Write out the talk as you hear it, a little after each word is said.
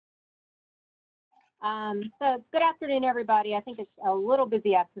So good afternoon, everybody. I think it's a little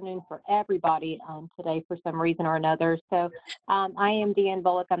busy afternoon for everybody today for some reason or another. So I am Deanne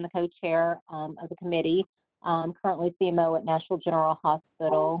Bullock. I'm the co-chair of the committee, currently CMO at Nashville General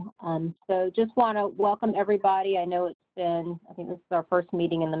Hospital. So just want to welcome everybody. I know I think this is our first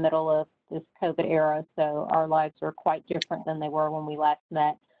meeting in the middle of this COVID era, so our lives are quite different than they were when we last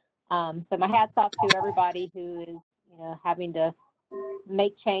met. So my hat's off to everybody who is, having to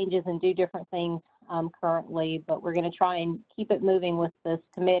make changes and do different things currently, but we're going to try and keep it moving with this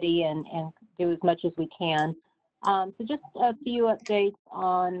committee and do as much as we can. So just a few updates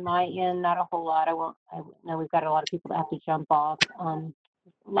on my end, not a whole lot. I know we've got a lot of people that have to jump off. A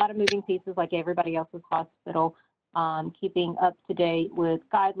lot of moving pieces like everybody else's hospital, keeping up to date with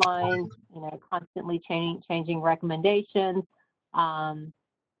guidelines, constantly changing recommendations,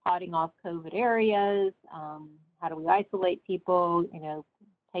 potting off COVID areas, how do we isolate people,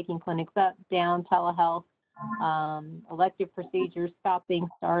 taking clinics up, down, telehealth, elective procedures, stopping,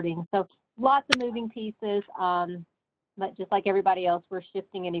 starting. So lots of moving pieces, but just like everybody else, we're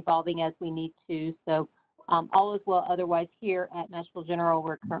shifting and evolving as we need to. So all is well otherwise here at Nashville General.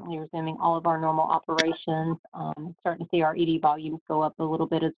 We're currently resuming all of our normal operations, starting to see our ED volumes go up a little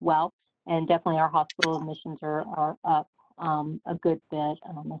bit as well. And definitely our hospital admissions are up a good bit,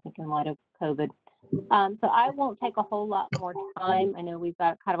 I think, in light of COVID. So I won't take a whole lot more time. I know we've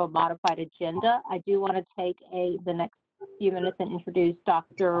got kind of a modified agenda. I do want to take the next few minutes and introduce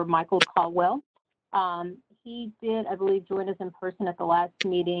Dr. Michael Caldwell. He did, I believe, join us in person at the last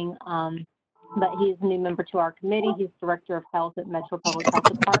meeting, but he's a new member to our committee. He's Director of Health at Metro Public Health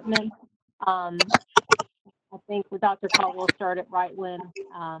Department. I think Dr. Caldwell started right when,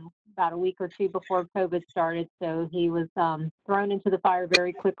 about a week or two before COVID started, so he was thrown into the fire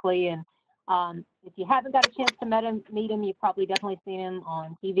very quickly. And if you haven't got a chance to meet him, you've probably definitely seen him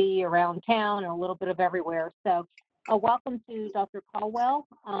on TV, around town, and a little bit of everywhere. So welcome to Dr. Caldwell.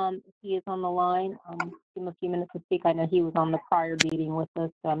 If he is on the line, give him a few minutes to speak. I know he was on the prior meeting with us,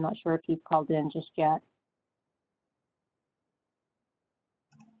 so I'm not sure if he's called in just yet.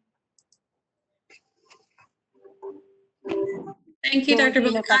 Thank you, Dr.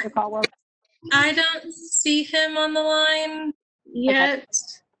 Bullock. Dr. Caldwell? I don't see him on the line yet.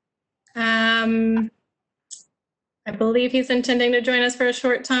 Okay. I believe he's intending to join us for a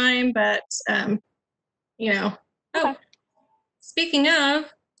short time, but, Okay. Oh, speaking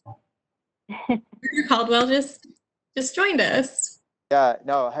of, Dr. Caldwell just joined us. Yeah,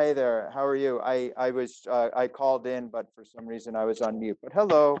 no, hey there, how are you? I called in, but for some reason I was on mute, but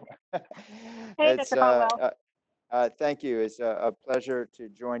hello. Hey, Dr. Caldwell. Thank you. It's a pleasure to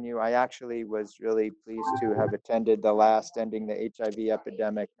join you. I actually was really pleased to have attended the last Ending the HIV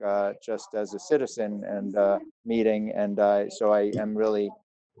Epidemic just as a citizen and meeting. And so I am really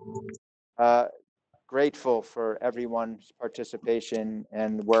grateful for everyone's participation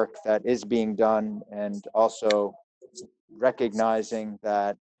and work that is being done, and also recognizing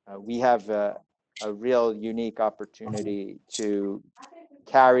that we have a real unique opportunity to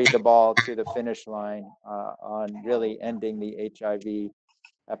carry the ball to the finish line on really ending the HIV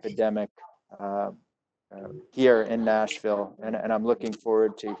epidemic here in Nashville. And I'm looking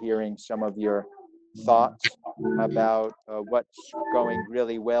forward to hearing some of your thoughts about what's going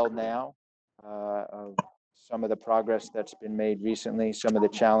really well now, some of the progress that's been made recently, some of the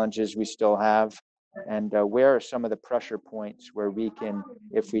challenges we still have, and where are some of the pressure points where we can,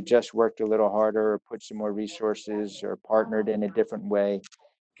 if we just worked a little harder or put some more resources or partnered in a different way,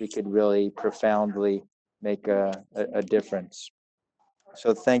 we could really profoundly make a difference.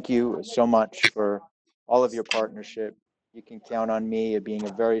 So thank you so much for all of your partnership. You can count on me being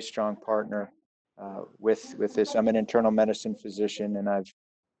a very strong partner with this. I'm an internal medicine physician, and I've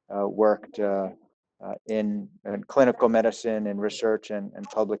worked in clinical medicine and research and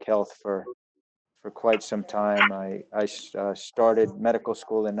public health for quite some time. I started medical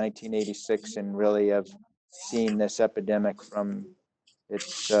school in 1986 and really have seen this epidemic from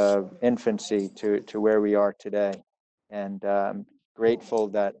its infancy to where we are today. And I'm grateful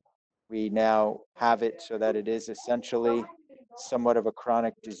that we now have it so that it is essentially somewhat of a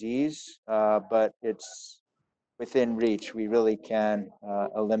chronic disease, but it's within reach. We really can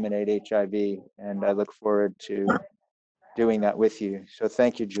eliminate HIV, and I look forward to doing that with you. So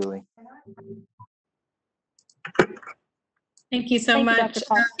thank you, Julie. Thank you so much.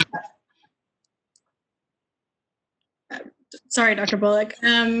 Sorry, Dr. Bullock.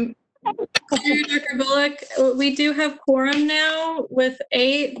 Dr. Bullock, we do have quorum now with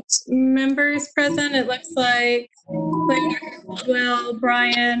 8 members present. It looks like Dr. Caldwell,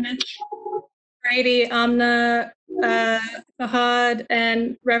 Brian, Brady, Amna, Fahad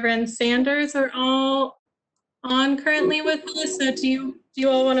and Reverend Sanders are all on currently with us. So do you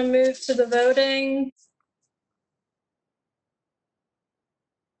all want to move to the voting?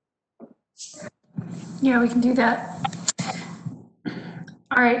 Yeah, we can do that.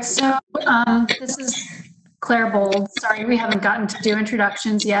 All right, so this is Claire Bold. Sorry, we haven't gotten to do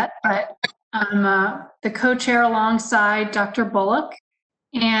introductions yet, but I'm the co-chair alongside Dr. Bullock.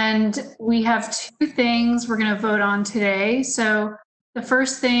 And we have two things we're going to vote on today. So the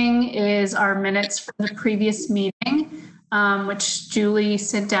first thing is our minutes from the previous meeting, which Julie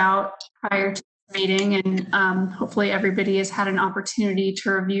sent out prior to the meeting, and hopefully everybody has had an opportunity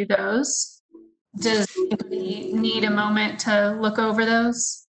to review those. Does anybody need a moment to look over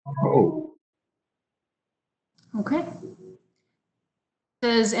those? Oh, Okay.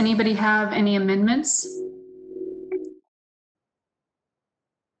 Does anybody have any amendments?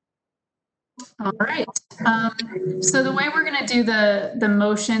 All right. So the way we're going to do the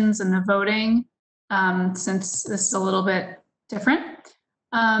motions and the voting, since this is a little bit different,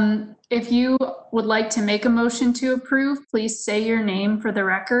 if you would like to make a motion to approve, please say your name for the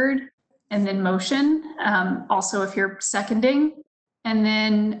record and then motion. Also, if you're seconding. And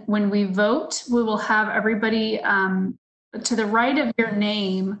then when we vote, we will have everybody to the right of your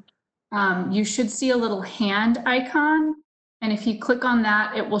name. You should see a little hand icon. And if you click on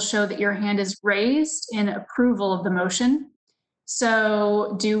that, it will show that your hand is raised in approval of the motion.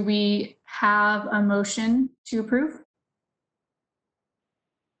 So do we have a motion to approve?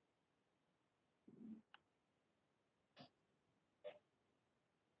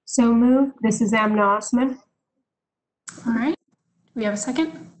 So moved. This is Amna Osman. All right. Do we have a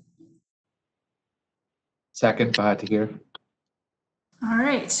second? second, Fahad here. All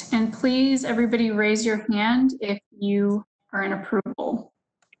right. And please, everybody raise your hand if you are in approval.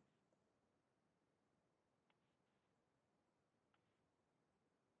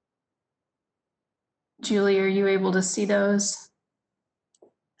 Julie, are you able to see those?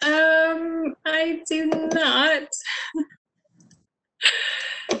 I do not.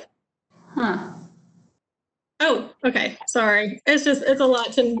 Huh. Oh, okay. Sorry. It's a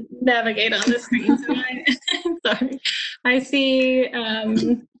lot to navigate on the screen. So sorry. I see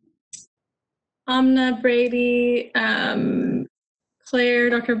Amna, Brady, Claire,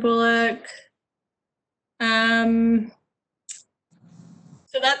 Dr. Bullock. So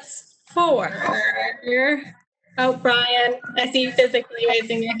that's 4. Oh, Brian, I see you physically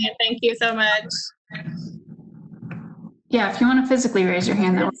raising your hand. Thank you so much. Yeah, if you want to physically raise your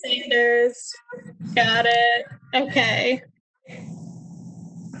hand, that would. Sanders, got it. Okay.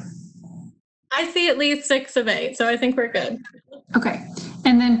 I see at least 6 of 8, so I think we're good. Okay.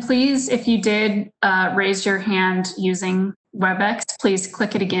 And then please, if you did raise your hand using WebEx, please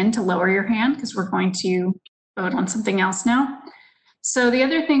click it again to lower your hand because we're going to vote on something else now. So the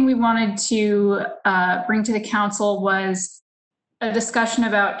other thing we wanted to bring to the council was a discussion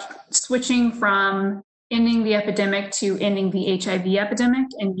about switching from ending the epidemic to ending the HIV epidemic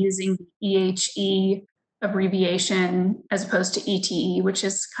and using the EHE abbreviation as opposed to ETE, which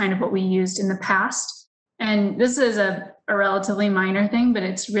is kind of what we used in the past. And this is a relatively minor thing, but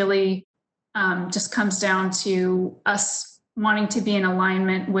it's really just comes down to us wanting to be in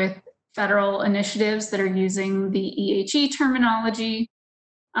alignment with federal initiatives that are using the EHE terminology.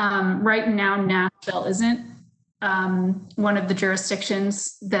 Right now, Nashville isn't one of the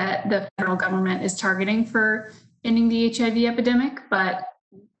jurisdictions that the federal government is targeting for ending the HIV epidemic, but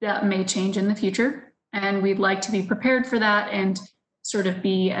that may change in the future. And we'd like to be prepared for that and sort of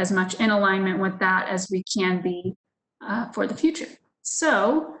be as much in alignment with that as we can be for the future.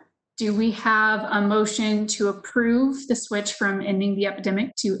 So do we have a motion to approve the switch from ending the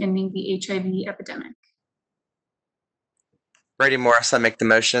epidemic to ending the HIV epidemic? Brady Morris, I make the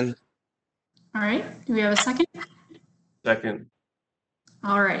motion. All right, do we have a second? Second.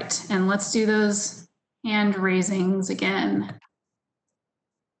 All right, and let's do those hand raisings again.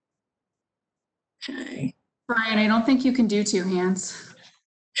 Okay. Brian, I don't think you can do 2 hands.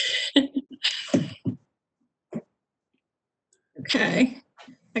 Okay.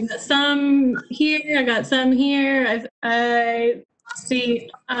 I got some here. I got some here. I see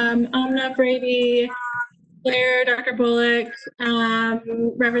Amna, Brady, Claire, Dr. Bullock,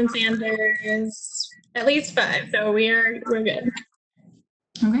 Reverend Sanders, at least 5. So we're good.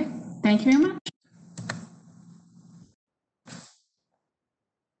 Okay, thank you very much.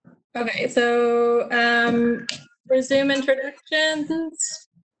 Okay, so resume introductions.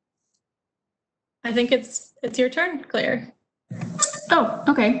 I think it's your turn, Claire. Oh,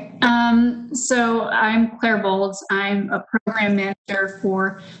 okay. So I'm Claire Bolds. I'm a program manager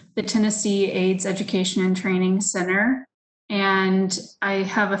for the Tennessee AIDS Education and Training Center. And I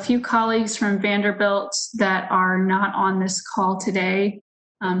have a few colleagues from Vanderbilt that are not on this call today.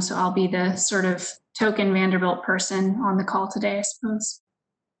 So I'll be the sort of token Vanderbilt person on the call today, I suppose.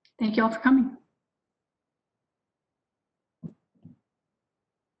 Thank you all for coming.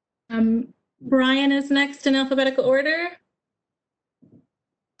 Brian is next in alphabetical order.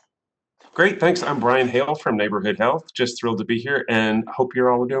 Great, thanks. I'm Brian Hale from Neighborhood Health. Just thrilled to be here and hope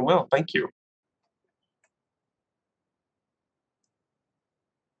you're all doing well. Thank you.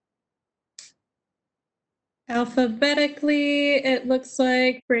 Alphabetically, it looks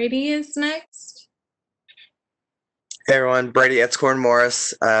like Brady is next. Hey everyone, Brady Etzcorn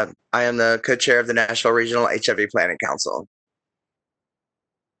Morris. I am the co-chair of the Nashville Regional HIV Planning Council.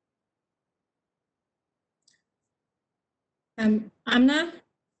 Amna.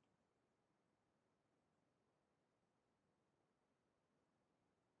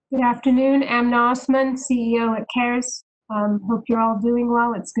 Good afternoon. Amna Osman, CEO at CARES. Hope you're all doing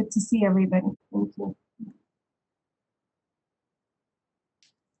well. It's good to see everybody. Thank you.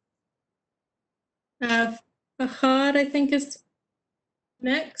 Fahad, I think, is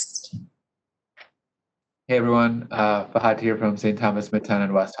next. Hey everyone, Fahad here from St. Thomas Midtown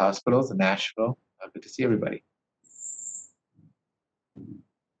and West Hospitals in Nashville. Good to see everybody.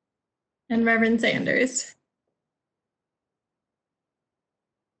 And Reverend Sanders.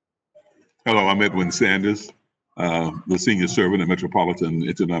 Hello, I'm Edwin Sanders, the Senior Servant at Metropolitan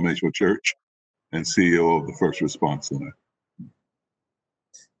Interdenominational Church and CEO of the First Response Center.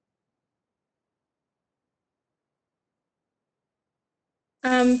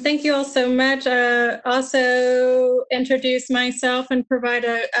 Thank you all so much. Also introduce myself and provide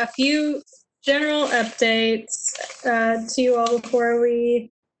a few general updates to you all before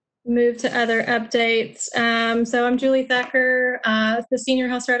we move to other updates. So I'm Julie Thacker, the Senior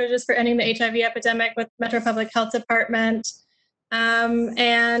Health Strategist for Ending the HIV Epidemic with Metro Public Health Department.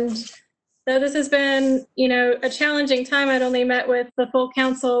 And though this has been, a challenging time, I'd only met with the full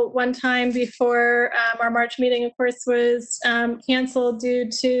council one time before our March meeting, of course, was canceled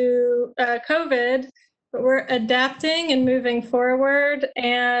due to COVID. But we're adapting and moving forward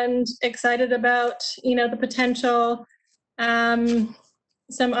and excited about, the potential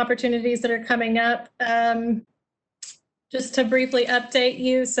some opportunities that are coming up. Just to briefly update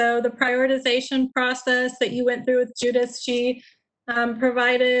you, so the prioritization process that you went through with Judith, she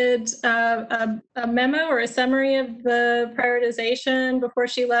provided a memo or a summary of the prioritization before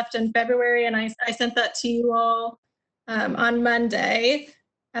she left in February, and I sent that to you all on Monday.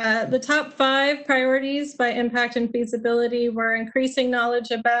 The top 5 priorities by impact and feasibility were increasing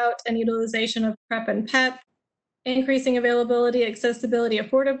knowledge about and utilization of PrEP and PEP, increasing availability, accessibility,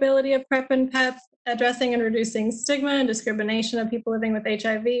 affordability of PrEP and PEP, addressing and reducing stigma and discrimination of people living with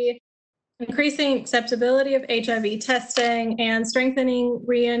HIV, increasing acceptability of HIV testing, and strengthening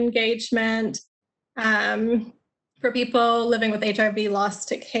re-engagement for people living with HIV lost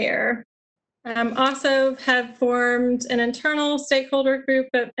to care. Also have formed an internal stakeholder group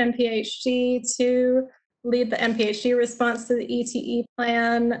at MPHG to lead the MPHG response to the ETE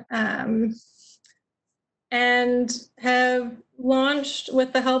plan, and have launched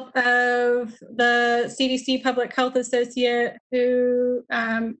with the help of the CDC Public Health Associate, who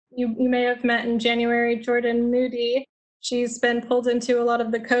you may have met in January, Jordan Moody. She's been pulled into a lot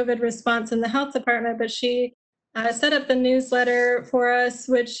of the COVID response in the health department, but she set up the newsletter for us,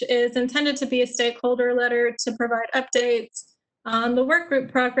 which is intended to be a stakeholder letter to provide updates on the work group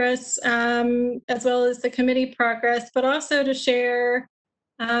progress, as well as the committee progress, but also to share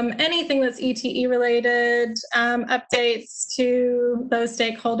anything that's ETE related, updates to those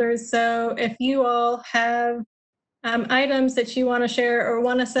stakeholders. So if you all have items that you want to share or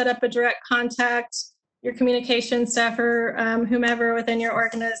want to set up a direct contact, your communication staff or whomever within your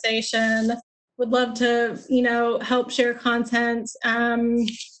organization would love to, help share content,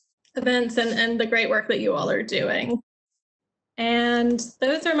 events, and the great work that you all are doing. And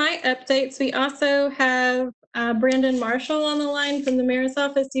those are my updates. We also have Brandon Marshall on the line from the mayor's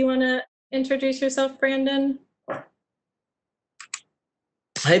office. Do you want to introduce yourself, Brandon?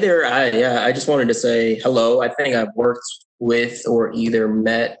 Hi there. I just wanted to say hello. I think I've worked with or either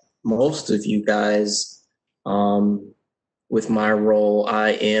met most of you guys. With my role,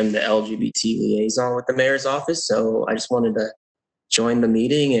 I am the LGBT liaison with the mayor's office. So I just wanted to join the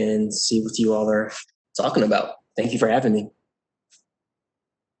meeting and see what you all are talking about. Thank you for having me.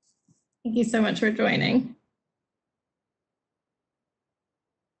 Thank you so much for joining.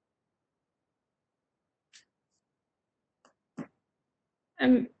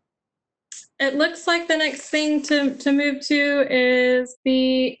 It looks like the next thing to move to is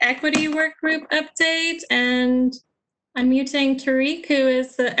the equity work group update, and I'm muting Tariq, who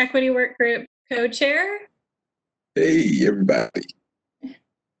is the equity work group co-chair. Hey, everybody.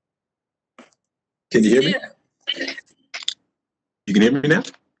 Can you hear me? You can hear me now?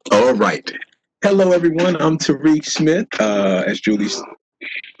 All right. Hello, everyone. I'm Tariq Smith. As Julie's.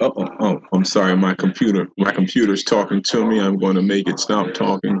 I'm sorry. My computer's talking to me. I'm going to make it stop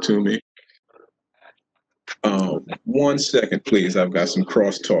talking to me. 1 second, please. I've got some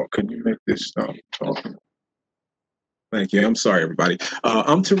crosstalk. Can you make this stop talking? Thank you. I'm sorry, everybody.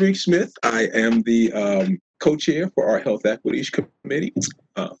 I'm Tariq Smith. I am the co-chair for our Health Equities Committee.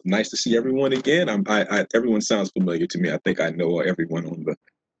 Nice to see everyone again. Everyone sounds familiar to me. I think I know everyone on the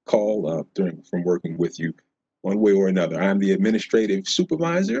call from working with you one way or another. I'm the administrative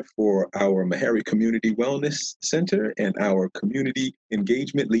supervisor for our Meharry Community Wellness Center and our community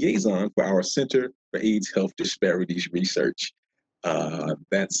engagement liaison for our Center for AIDS Health Disparities Research. I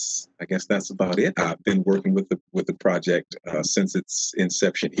guess that's about it. I've been working with the project since its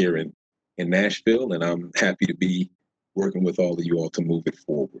inception here in Nashville, and I'm happy to be working with all of you all to move it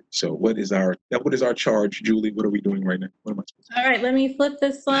forward. So what is our charge, Julie? What are we doing right now? What am I supposed to do? All right, let me flip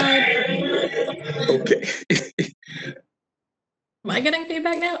this slide. Okay. Am I getting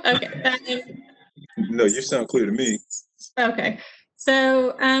feedback now? Okay. No, you sound clear to me. Okay.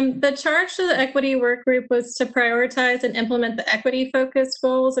 So the charge to the equity work group was to prioritize and implement the equity-focused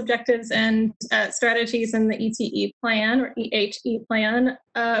goals, objectives, and strategies in the ETE plan, or EHE plan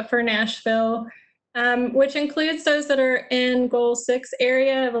for Nashville, which includes those that are in Goal 6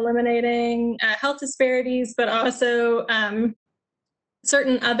 area of eliminating health disparities, but also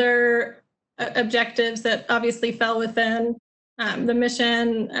certain other objectives that obviously fell within the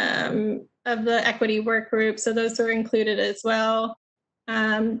mission of the equity work group. So those are included as well.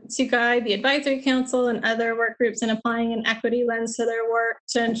 To guide the advisory council and other work groups in applying an equity lens to their work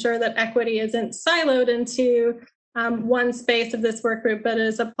to ensure that equity isn't siloed into one space of this work group, but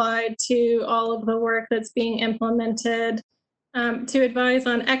is applied to all of the work that's being implemented. To advise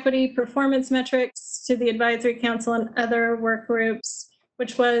on equity performance metrics to the advisory council and other work groups,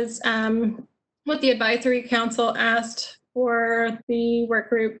 which was what the advisory council asked for the work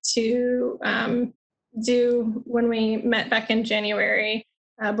group to do when we met back in January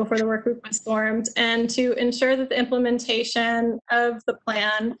before the work group was formed, and to ensure that the implementation of the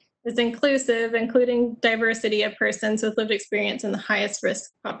plan is inclusive, including diversity of persons with lived experience in the highest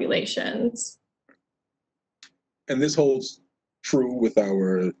risk populations. And this holds true with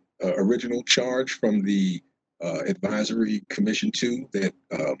our original charge from the advisory commission too, that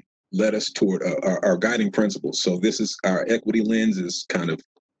led us toward our guiding principles. So this is our equity lens is kind of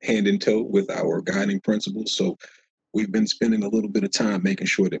hand in toe with our guiding principles. So we've been spending a little bit of time making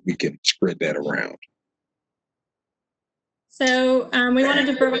sure that we can spread that around. So we wanted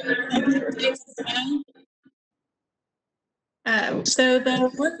to provide so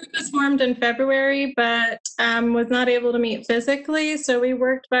the work group was formed in February, but was not able to meet physically. So we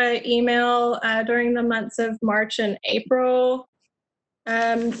worked by email during the months of March and April.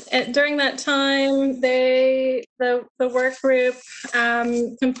 During that time, the work group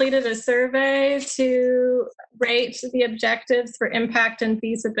completed a survey to rate the objectives for impact and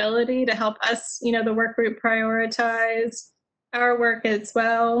feasibility to help us, the work group prioritize our work as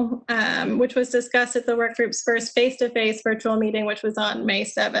well, which was discussed at the work group's first face-to-face virtual meeting, which was on May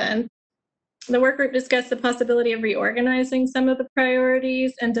 7th. The work group discussed the possibility of reorganizing some of the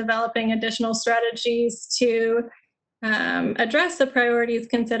priorities and developing additional strategies to address the priorities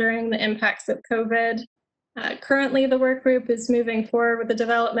considering the impacts of COVID. Currently, the work group is moving forward with the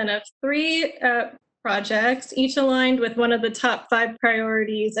development of 3 projects, each aligned with one of the top 5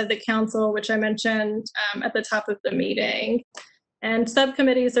 priorities of the council, which I mentioned at the top of the meeting. And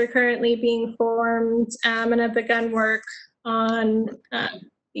subcommittees are currently being formed and have begun work on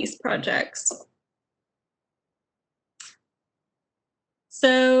these projects.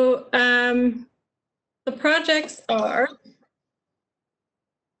 So the projects are.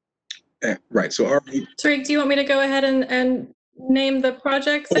 Right. So Tariq, do you want me to go ahead and name the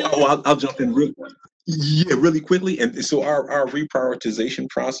projects? I'll jump in really quickly. And so our reprioritization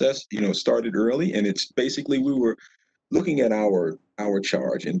process, started early, and it's basically we were looking at our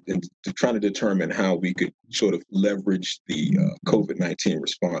charge and trying to determine how we could sort of leverage the COVID-19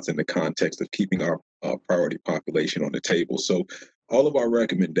 response in the context of keeping our priority population on the table. So all of our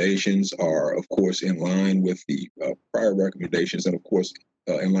recommendations are, of course, in line with the prior recommendations, and of course,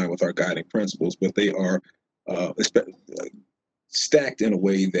 in line with our guiding principles, but they are stacked in a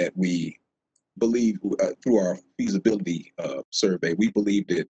way that we believe through our feasibility survey, we believe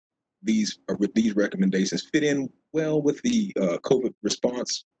that these recommendations fit in well with the COVID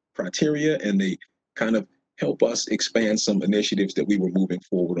response criteria, and they kind of help us expand some initiatives that we were moving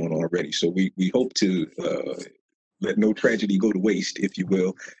forward on already. So we hope to let no tragedy go to waste, if you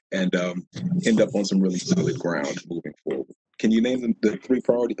will, and end up on some really solid ground moving forward. Can you name the three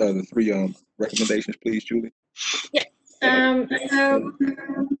recommendations, please, Julie? Yeah. So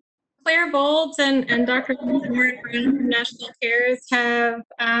Claire Bolts and Dr. Warren Brown from Nashville Cares have,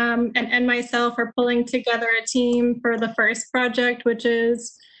 and myself are pulling together a team for the first project, which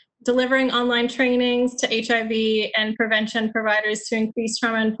is delivering online trainings to HIV and prevention providers to increase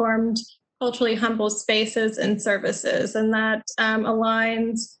trauma-informed, culturally humble spaces and services. And that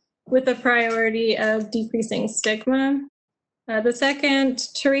aligns with the priority of decreasing stigma. The second,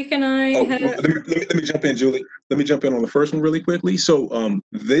 Tariq and I have... Let me jump in, Julie. Let me jump in on the first one really quickly. So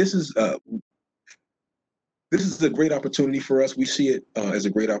this is a great opportunity for us. We see it as a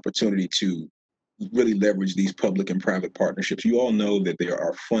great opportunity to really leverage these public and private partnerships. You all know that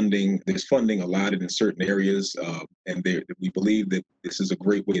there's funding allotted in certain areas, and we believe that this is a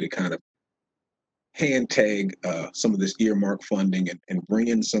great way to kind of hand tag some of this earmark funding and bring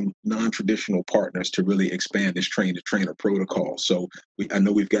in some non-traditional partners to really expand this train-to-trainer protocol. So I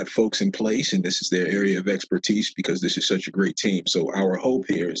know we've got folks in place, and this is their area of expertise because this is such a great team. So our hope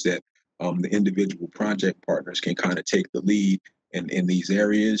here is that the individual project partners can kind of take the lead in these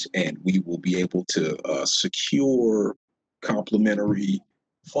areas, and we will be able to secure complementary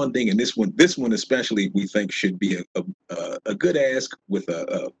funding. And this one especially, we think should be a good ask with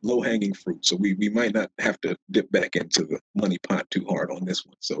a low-hanging fruit. So we might not have to dip back into the money pot too hard on this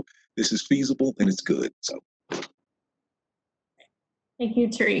one. So this is feasible and it's good. So thank you,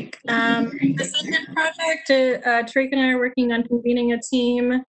 Tariq. The second project, Tariq and I are working on convening a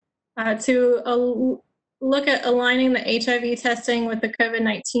team to look at aligning the HIV testing with the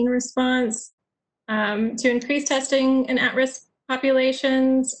COVID-19 response, to increase testing in at-risk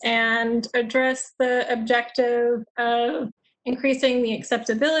populations and address the objective of increasing the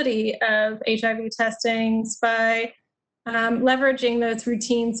acceptability of HIV testings by leveraging those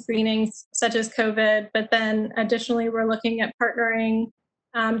routine screenings such as COVID, but then additionally we're looking at partnering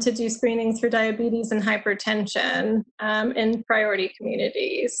to do screenings for diabetes and hypertension in priority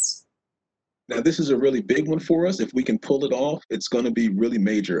communities. now this is a really big one for us. If we can pull it off, it's going to be really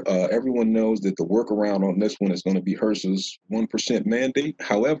major. Everyone knows that the workaround on this one is going to be HRSA's 1% mandate.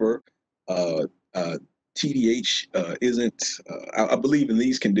 However, TDH isn't, I believe in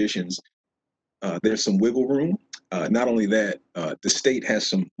these conditions, there's some wiggle room. Not only that, the state has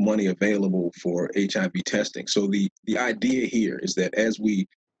some money available for HIV testing. So the idea here is that as we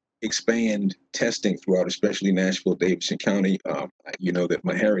expand testing throughout, especially Nashville, Davidson County, you know that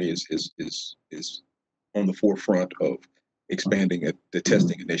Meharry is on the forefront of expanding the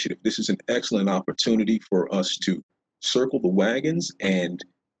testing initiative. This is an excellent opportunity for us to circle the wagons and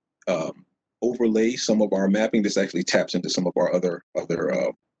overlay some of our mapping. This actually taps into some of our other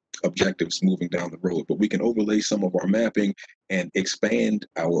objectives moving down the road, but we can overlay some of our mapping and expand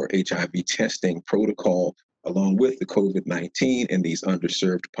our HIV testing protocol along with the COVID-19 in these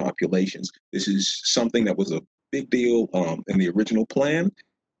underserved populations. This is something that was a big deal in the original plan.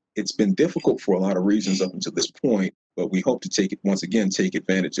 It's been difficult for a lot of reasons up until this point, but we hope to take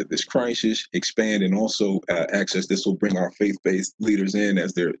advantage of this crisis, expand, and also access. This will bring our faith-based leaders in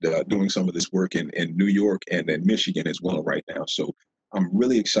as they're doing some of this work in New York and in Michigan as well right now. So I'm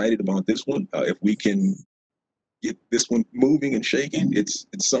really excited about this one. If we can get this one moving and shaking, it's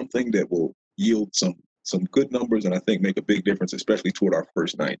something that will yield some good numbers, and I think make a big difference, especially toward our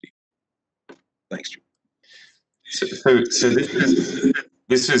first 90. Thanks, Drew. So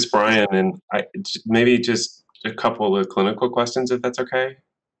this is Brian, and maybe just a couple of clinical questions, if that's okay.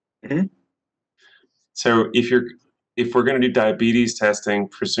 Mm-hmm. So if we're going to do diabetes testing,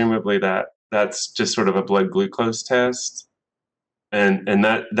 presumably that's just sort of a blood glucose test, and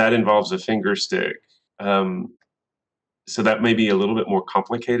that involves a finger stick. So that may be a little bit more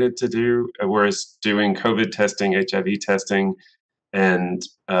complicated to do, whereas doing COVID testing, HIV testing, and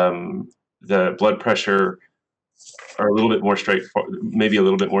the blood pressure are a little bit more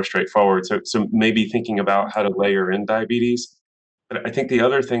straightforward, So maybe thinking about how to layer in diabetes. But I think the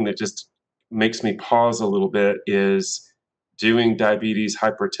other thing that just makes me pause a little bit is doing diabetes,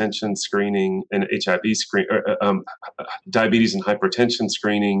 hypertension screening, and diabetes and hypertension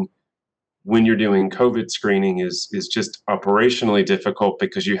screening when you're doing COVID screening is just operationally difficult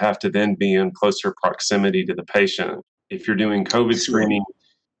because you have to then be in closer proximity to the patient. If you're doing COVID screening,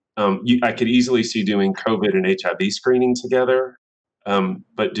 I could easily see doing COVID and HIV screening together,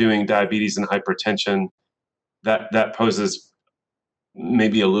 but doing diabetes and hypertension, that poses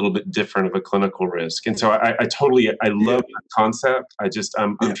maybe a little bit different of a clinical risk. And so I love the concept.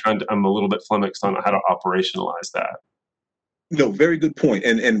 I'm a little bit flummoxed on how to operationalize that. No, very good point.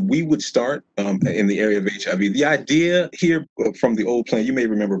 And we would start in the area of HIV. The idea here from the old plan, you may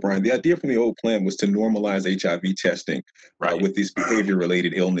remember, Brian, the idea from the old plan was to normalize HIV testing with this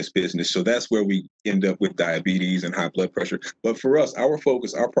behavior-related illness business. So that's where we end up with diabetes and high blood pressure. But for us, our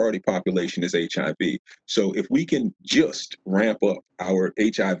focus, our priority population is HIV. So if we can just ramp up our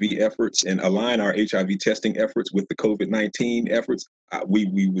HIV efforts and align our HIV testing efforts with the COVID-19 efforts,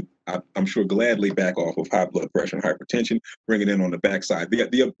 we would, I'm sure, gladly back off of high blood pressure and hypertension, bring it in on the backside.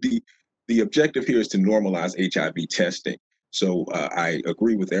 The objective here is to normalize HIV testing. So I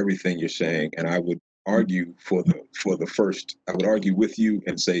agree with everything you're saying, and I would argue I would argue with you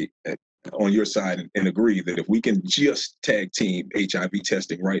and say on your side and agree that if we can just tag team HIV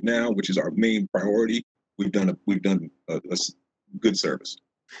testing right now, which is our main priority, we've done a good service.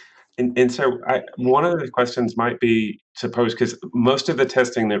 And so one of the questions might be to pose, because most of the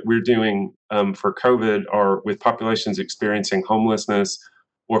testing that we're doing for COVID are with populations experiencing homelessness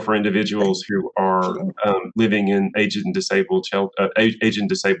or for individuals who are living in aged and disabled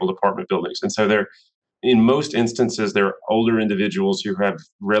apartment buildings. And so in most instances, they're older individuals who have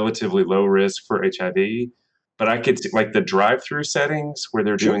relatively low risk for HIV. But I could see, like the drive-through settings where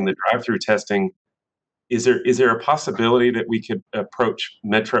they're doing the drive-through testing, is there a possibility that we could approach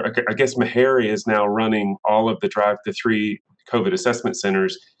Metro? I guess Meharry is now running all of the 3 COVID assessment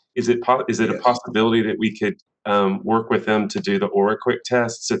centers. Is it a possibility that we could work with them to do the OraQuick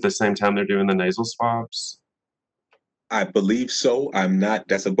tests at the same time they're doing the nasal swabs? I believe so.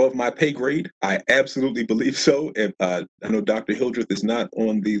 That's above my pay grade. I absolutely believe so. If I know Dr. Hildreth is not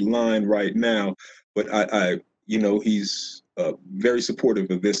on the line right now, but he's very supportive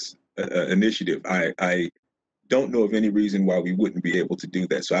of this initiative. I don't know of any reason why we wouldn't be able to do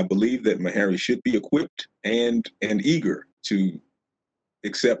that. So I believe that Meharry should be equipped and eager to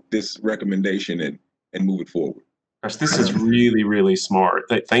accept this recommendation and move it forward. Gosh, this is really, really smart.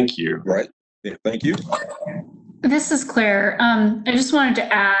 Thank you. Right. Yeah, thank you. This is Claire. I just wanted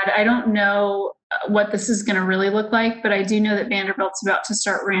to add, I don't know what this is going to really look like, but I do know that Vanderbilt's about to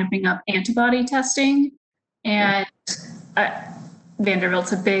start ramping up antibody testing. And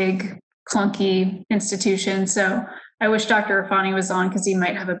Vanderbilt's a big, clunky institution. So I wish Dr. Rafani was on because he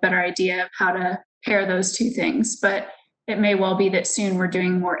might have a better idea of how to pair those two things. But it may well be that soon we're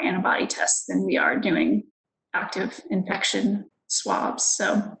doing more antibody tests than we are doing active infection swabs.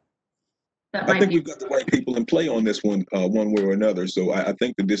 So I think we've got the right people in play on this one way or another. So I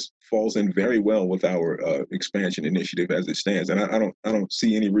think that this falls in very well with our expansion initiative as it stands. And I don't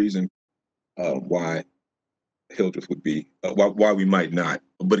see any reason why Hildreth would be, why we might not.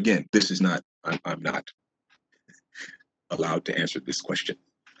 But again, this is not, I'm not allowed to answer this question.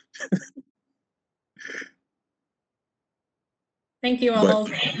 Thank you all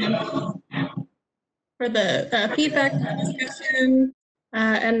for the feedback discussion.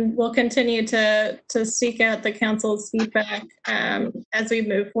 And we'll continue to seek out the council's feedback as we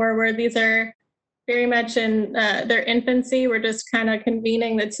move forward. These are very much in their infancy. We're just kind of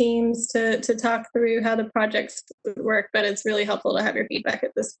convening the teams to talk through how the projects work, but it's really helpful to have your feedback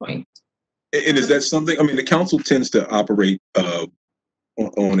at this point. And is that something, I mean, the council tends to operate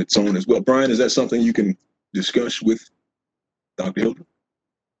on its own as well. Brian, is that something you can discuss with Dr. Hildreth?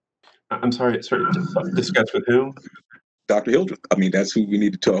 I'm sorry, discuss with whom? Dr. Hildreth. I mean, that's who we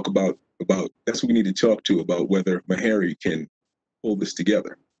need to talk about that's who we need to talk to about whether Meharry can pull this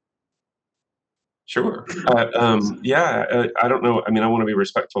together. Sure. I don't know. I mean, I want to be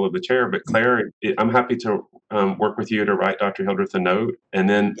respectful of the chair, but Claire, I'm happy to work with you to write Dr. Hildreth a note. And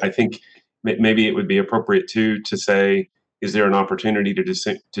then I think maybe it would be appropriate too to say, is there an opportunity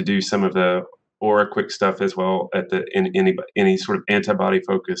to do some of the OraQuick stuff as well in any sort of antibody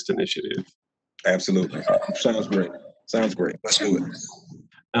focused initiative? Absolutely. Sounds great. Sounds great. Let's do it.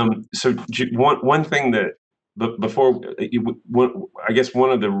 So one thing that before, I guess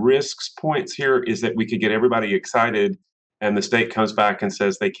one of the risks points here is that we could get everybody excited and the state comes back and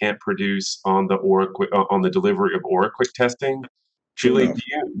says they can't produce on the delivery of OraQuick testing. Julie,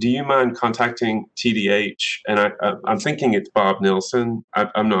 do you mind contacting TDH? And I'm thinking it's Bob Nelson.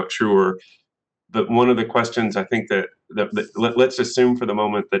 I'm not sure. But one of the questions I think that let's assume for the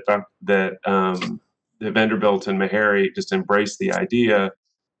moment that Vanderbilt and Meharry just embrace the idea,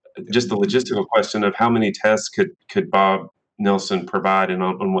 just the logistical question of how many tests could Bob Nelson provide and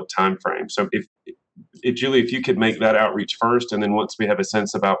on what time frame. So Julie, if you could make that outreach first, and then once we have a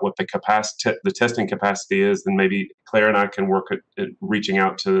sense about what the capacity, the testing capacity is, then maybe Claire and I can work at reaching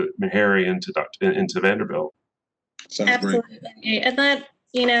out to Meharry and to Vanderbilt. Sounds Absolutely. great. And that,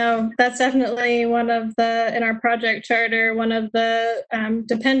 that's definitely one of the, in our project charter, one of the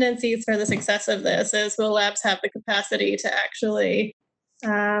dependencies for the success of this is will labs have the capacity to actually,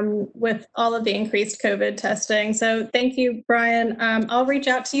 with all of the increased COVID testing. So thank you, Brian. I'll reach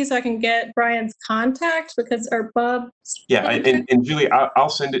out to you so I can get Brian's contact or Bob. Yeah, and Julie, I'll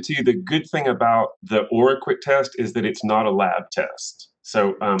send it to you. The good thing about the OraQuick test is that it's not a lab test.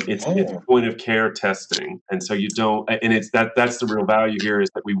 So it's point of care testing, and so you don't. And it's that's the real value here is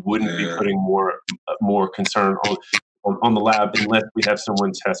that we wouldn't be putting more concern on the lab unless we have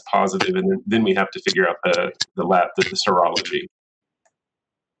someone test positive, and then we have to figure out the lab the serology.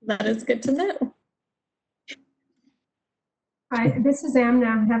 That is good to know. Hi, this is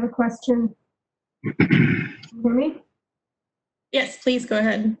Amna. I have a question. Can you hear me? Yes, please go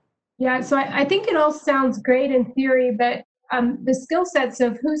ahead. Yeah, so I think it all sounds great in theory, but the skill sets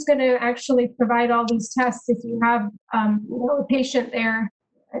of who's going to actually provide all these tests, if you have a patient there,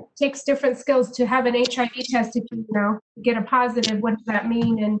 it takes different skills to have an HIV test. If you get a positive, what does that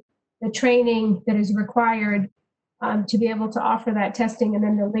mean? And the training that is required to be able to offer that testing, and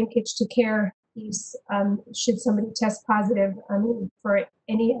then the linkage to care piece, should somebody test positive. For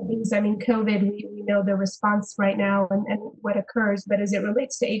any of these, COVID, we know the response right now and what occurs, but as it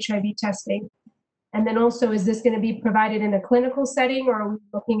relates to HIV testing, and then also, is this going to be provided in a clinical setting, or are we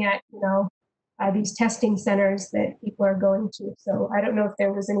looking at, these testing centers that people are going to? So I don't know if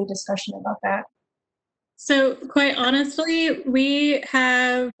there was any discussion about that. So quite honestly, we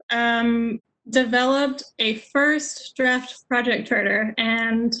have developed a first draft project charter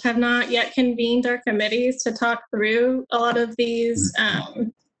and have not yet convened our committees to talk through a lot of these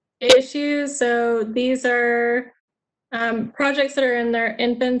issues. So these are projects that are in their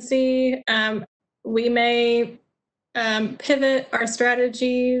infancy. We may pivot our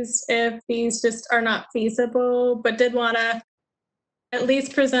strategies if these just are not feasible, but did want to at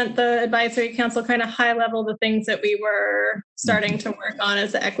least present the advisory council kind of high level the things that we were starting to work on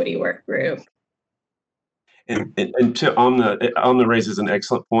as the equity work group. And on the raise is an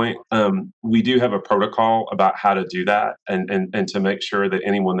excellent point. We do have a protocol about how to do that and to make sure that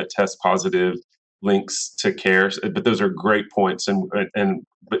anyone that tests positive links to care. But those are great points.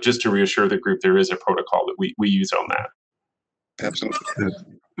 But just to reassure the group, there is a protocol that we use on that. Absolutely. Let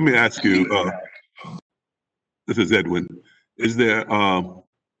me ask you, this is Edwin. Is there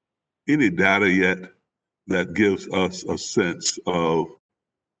any data yet that gives us a sense of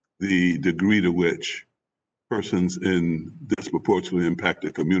the degree to which persons in disproportionately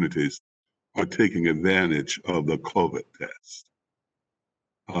impacted communities are taking advantage of the COVID test?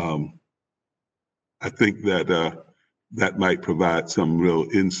 I think that that might provide some real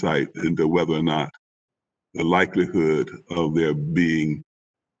insight into whether or not the likelihood of there being,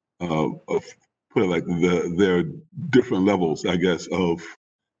 there are different levels, I guess, of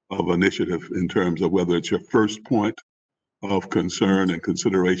initiative in terms of whether it's your first point of concern and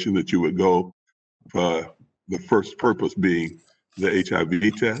consideration that you would go for the first purpose being the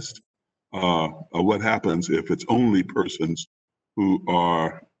HIV test, or what happens if it's only persons who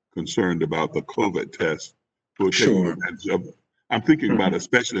are concerned about the COVID test who are taking advantage of it. I'm thinking about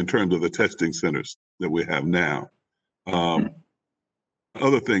especially in terms of the testing centers that we have now.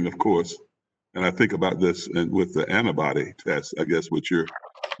 Other thing, of course, and I think about this and with the antibody test, I guess, which you're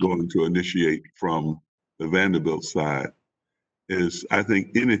going to initiate from the Vanderbilt side, is I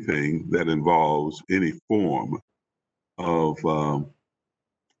think anything that involves any form of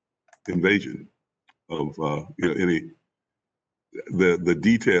invasion of the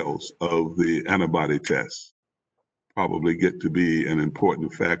details of the antibody tests probably get to be an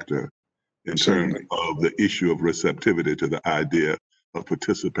important factor in terms of the issue of receptivity to the idea of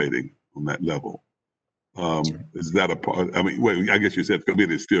participating on that level. Is that a part? I mean, well, I guess you said the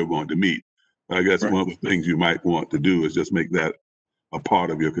committee is still going to meet. I guess one of the things you might want to do is just make that a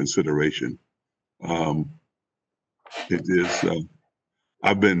part of your consideration. It is,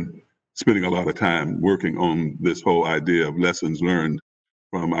 I've been spending a lot of time working on this whole idea of lessons learned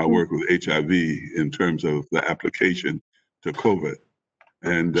from our work with HIV in terms of the application to COVID.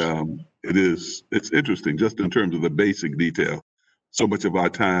 And it's interesting just in terms of the basic detail. So much of our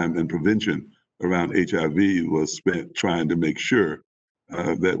time in prevention around HIV was spent trying to make sure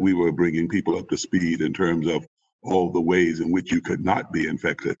that we were bringing people up to speed in terms of all the ways in which you could not be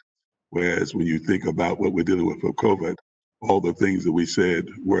infected. Whereas when you think about what we're dealing with COVID, all the things that we said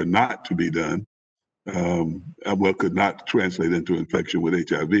were not to be done, what could not translate into infection with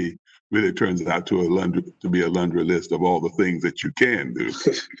HIV, really turns out to be a laundry list of all the things that you can do.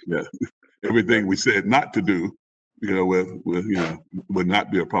 Yeah, everything we said not to do, would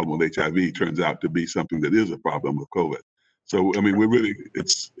not be a problem with HIV, turns out to be something that is a problem with COVID. So, I mean,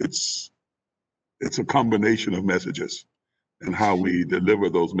 it's a combination of messages and how we deliver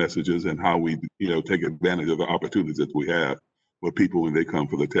those messages and how we, take advantage of the opportunities that we have for people when they come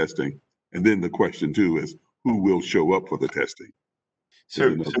for the testing. And then the question too is, who will show up for the testing?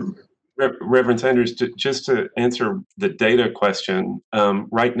 So Reverend Sanders, just to answer the data question,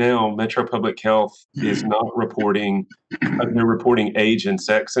 right now, Metro Public Health is not reporting, they're reporting age and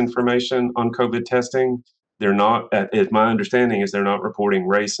sex information on COVID testing. They're not, my understanding is they're not reporting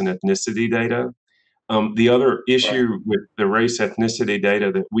race and ethnicity data. The other issue with the race ethnicity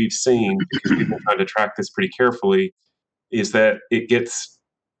data that we've seen, because we've been trying to track this pretty carefully, is that it gets,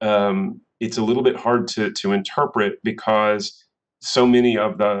 it's a little bit hard to interpret because so many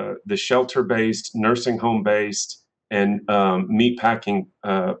of the shelter-based, nursing home-based, and meatpacking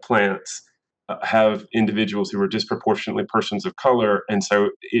plants have individuals who are disproportionately persons of color. And so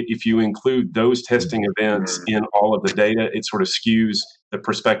if you include those testing events in all of the data, it sort of skews the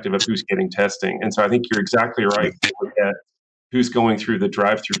perspective of who's getting testing. And so I think you're exactly right to look at who's going through the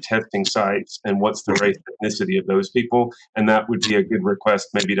drive-through testing sites and what's the race ethnicity of those people. And that would be a good request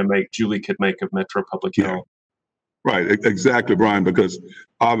maybe to make, Julie could make of Metro Public Health. Right, exactly, Brian, because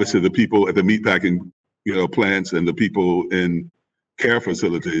obviously the people at the meatpacking, plants and the people in care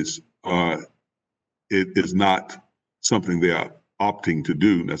facilities it is not something they are opting to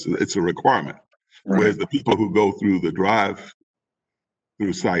do. It's a requirement. Right. Whereas the people who go through the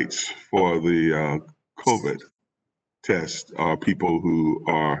drive-through sites for the COVID test are people who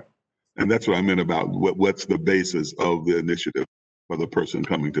are, and that's what I meant about what's the basis of the initiative for the person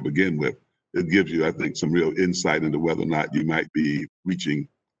coming to begin with. It gives you, I think, some real insight into whether or not you might be reaching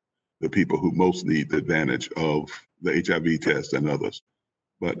the people who most need the advantage of the HIV test and others.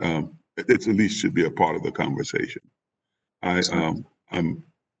 But it's at least should be a part of the conversation. This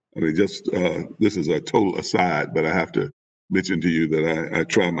is a total aside, but I have to mention to you that I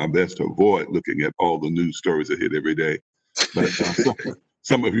try my best to avoid looking at all the news stories that hit every day. But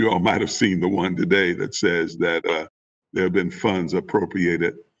some of you all might have seen the one today that says that there have been funds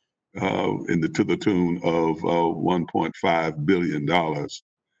appropriated to the tune of $1.5 billion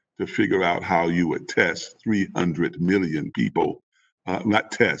to figure out how you would test 300 million people.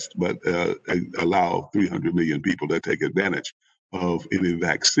 Not test, but allow 300 million people to take advantage of any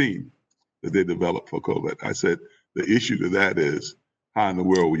vaccine that they develop for COVID. I said, the issue to that is, how in the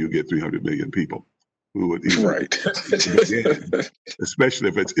world will you get 300 million people who would even begin, especially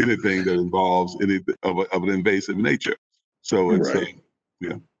if it's anything that involves any of an invasive nature. So it's,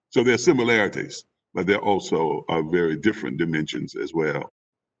 so there are similarities, but there also are very different dimensions as well.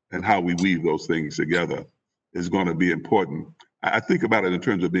 And how we weave those things together is going to be important. I think about it in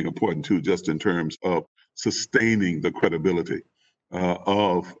terms of being important too, just in terms of sustaining the credibility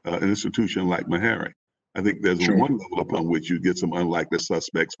of an institution like Meharry. I think there's one level upon which you get some unlikely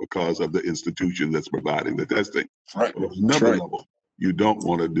suspects because of the institution that's providing the testing. Right. But another level, you don't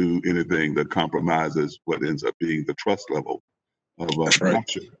want to do anything that compromises what ends up being the trust level of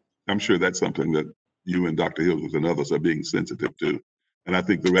I'm sure that's something that you and Dr. Hills and others are being sensitive to. And I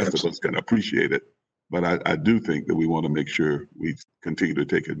think the rest of us can appreciate it. But I do think that we want to make sure we continue to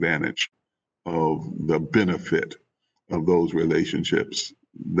take advantage of the benefit of those relationships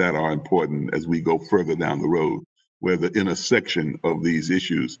that are important as we go further down the road, where the intersection of these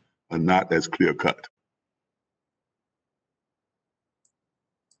issues are not as clear cut.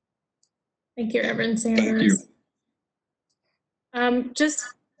 Thank you, Reverend Sanders. Thank you. Just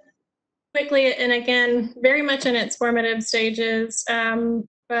quickly, and again, very much in its formative stages,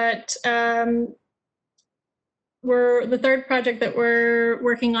 but the third project that we're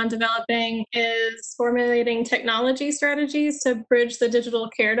working on developing is formulating technology strategies to bridge the digital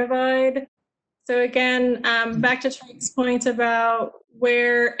care divide. So again, back to Tariq's point about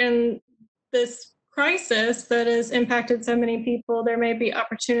where in this crisis that has impacted so many people, there may be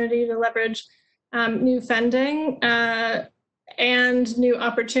opportunity to leverage new funding and new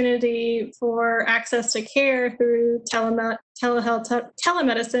opportunity for access to care through telemedicine,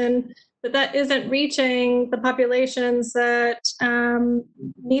 but that isn't reaching the populations that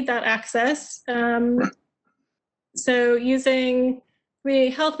need that access. So using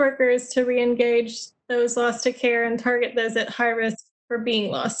community health workers to re-engage those lost to care and target those at high risk for being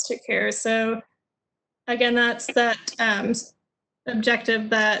lost to care. So again, that's that objective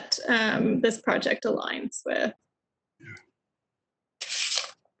that this project aligns with.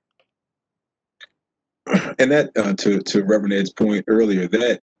 And that, to Reverend Ed's point earlier,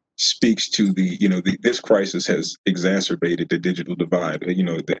 that speaks to this crisis has exacerbated the digital divide.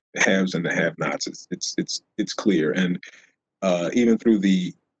 The haves and the have-nots. It's clear, and even through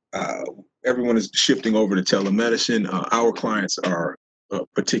everyone is shifting over to telemedicine. Our clients are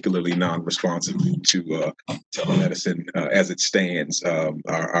particularly non-responsive to telemedicine as it stands.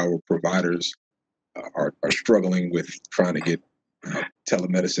 Our providers are struggling with trying to get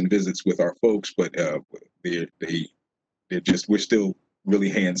telemedicine visits with our folks, but we're still really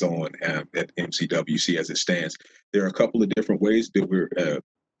hands-on at MCWC as it stands. There are a couple of different ways that we're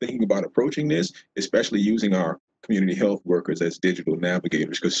thinking about approaching this, especially using our community health workers as digital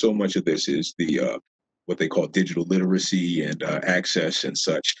navigators, because so much of this is what they call digital literacy and access and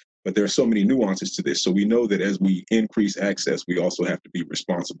such. But there are so many nuances to this. So we know that as we increase access, we also have to be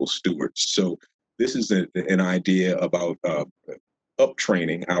responsible stewards. So this is an idea about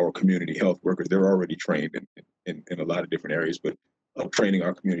up-training our community health workers. They're already trained in a lot of different areas, but up-training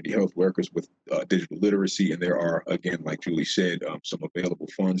our community health workers with digital literacy. And there are, again, like Julie said, some available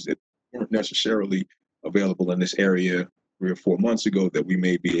funds that weren't necessarily available in this area 3 or 4 months ago that we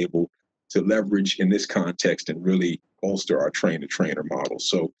may be able to leverage in this context and really bolster our train-the-trainer model.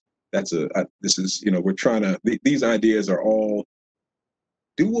 So we're trying to, these ideas are all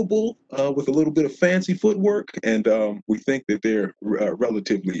doable with a little bit of fancy footwork, and we think that they're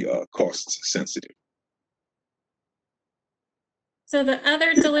relatively cost sensitive. So the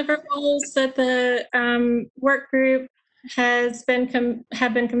other deliverables that the work group have been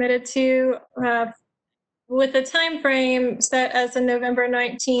committed to, with the time frame set as a November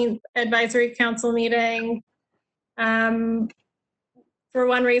 19th advisory council meeting, for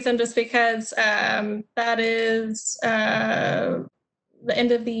one reason, just because that is the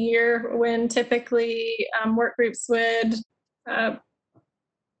end of the year when typically work groups would come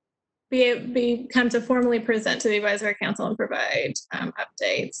to formally present to the advisory council and provide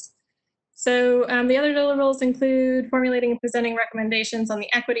updates. So the other deliverables include formulating and presenting recommendations on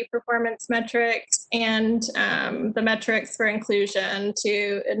the equity performance metrics and the metrics for inclusion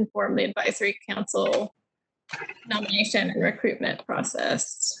to inform the advisory council nomination and recruitment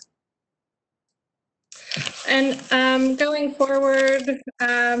process. And going forward,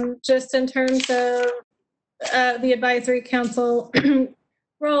 just in terms of the advisory council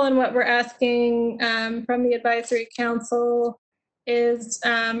role and what we're asking from the advisory council is,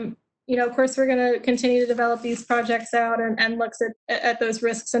 of course, we're going to continue to develop these projects out and looks at those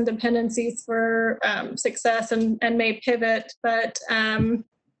risks and dependencies for success and may pivot, but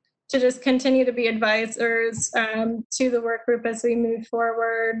to just continue to be advisors to the work group as we move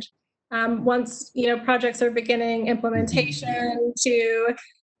forward. Once projects are beginning implementation, to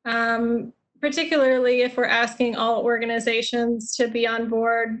particularly if we're asking all organizations to be on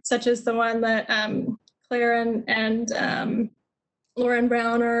board, such as the one that Claire and Lauren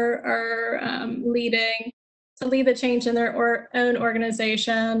Brown are leading, to lead the change in their own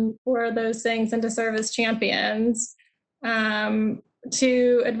organization for those things and to serve as champions,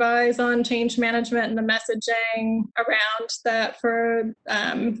 to advise on change management and the messaging around that for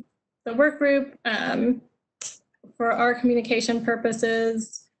the work group, for our communication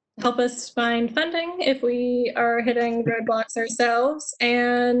purposes, help us find funding if we are hitting roadblocks ourselves.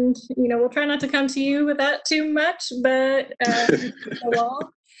 And, we'll try not to come to you with that too much, but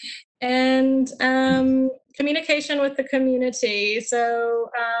and communication with the community. So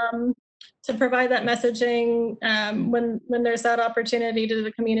to provide that messaging when there's that opportunity to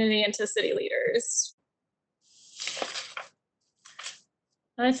the community and to city leaders.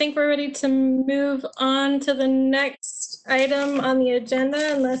 I think we're ready to move on to the next item on the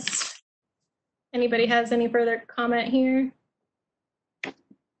agenda, unless anybody has any further comment here.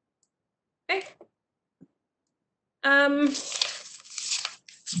 Okay.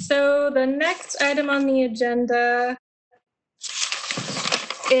 So the next item on the agenda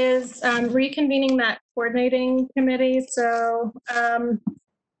is reconvening that coordinating committee. So,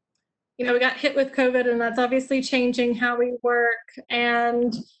 we got hit with COVID, and that's obviously changing how we work.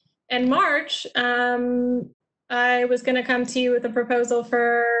 And in March, I was going to come to you with a proposal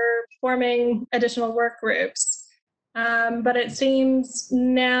for forming additional work groups. But it seems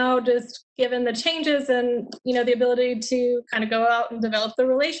now, just given the changes and the ability to kind of go out and develop the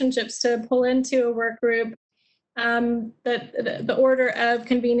relationships to pull into a work group, that the order of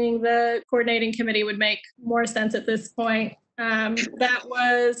convening the coordinating committee would make more sense at this point. That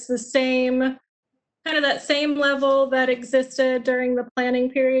was the same, kind of that same level that existed during the planning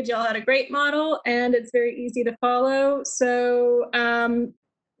period. Y'all had a great model and it's very easy to follow. So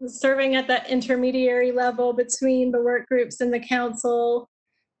serving at that intermediary level between the work groups and the council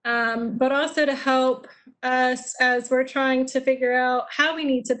but also to help us as we're trying to figure out how we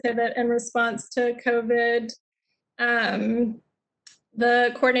need to pivot in response to COVID.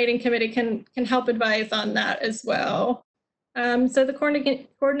 The coordinating committee can help advise on that as well. So the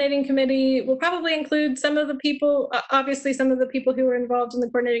coordinating committee will probably include some of the people, obviously some of the people who were involved in the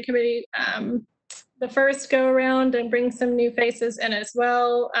coordinating committee the first go around, and bring some new faces in as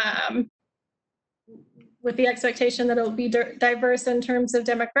well, with the expectation that it will be diverse in terms of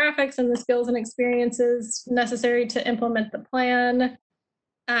demographics and the skills and experiences necessary to implement the plan.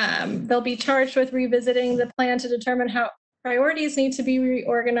 They'll be charged with revisiting the plan to determine how priorities need to be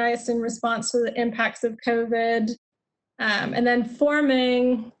reorganized in response to the impacts of COVID, and then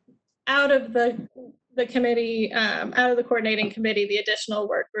forming out of the committee, out of the coordinating committee, the additional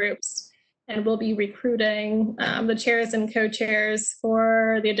work groups. And we'll be recruiting the chairs and co-chairs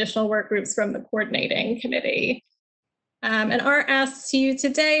for the additional work groups from the coordinating committee. And our ask to you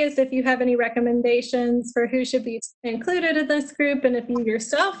today is if you have any recommendations for who should be included in this group, and if you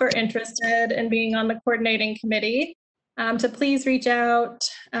yourself are interested in being on the coordinating committee, to please reach out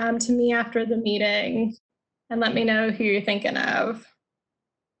to me after the meeting and let me know who you're thinking of.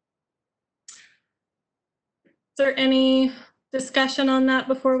 Is there any discussion on that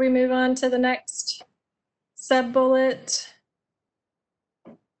before we move on to the next sub-bullet?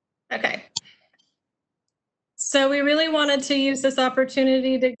 Okay. So we really wanted to use this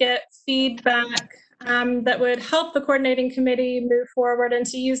opportunity to get feedback that would help the coordinating committee move forward, and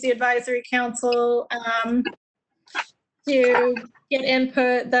to use the advisory council to get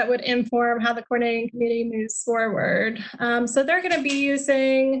input that would inform how the coordinating committee moves forward. So they're going to be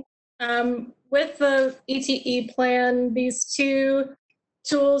using, with the ETE plan, these two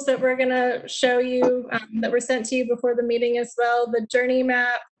tools that we're going to show you, that were sent to you before the meeting as well. The journey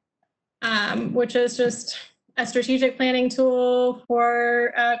map, which is just a strategic planning tool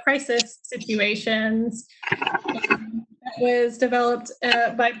for crisis situations, that was developed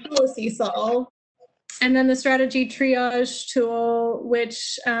by Policy Solve. And then the strategy triage tool,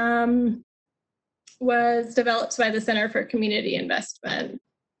 which was developed by the Center for Community Investment.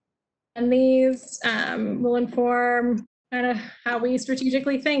 And these will inform kind of how we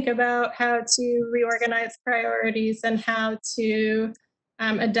strategically think about how to reorganize priorities and how to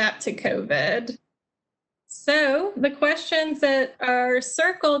adapt to COVID. So the questions that are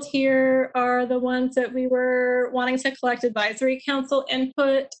circled here are the ones that we were wanting to collect advisory council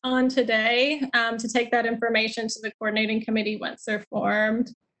input on today, to take that information to the coordinating committee once they're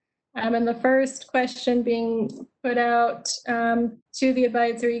formed. And the first question being put out to the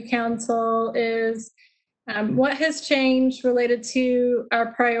advisory council is, what has changed related to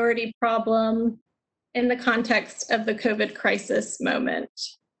our priority problem in the context of the COVID crisis moment?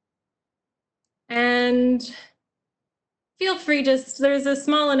 And feel free, there's a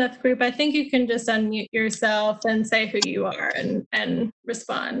small enough group, I think you can just unmute yourself and say who you are and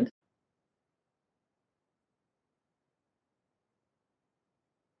respond.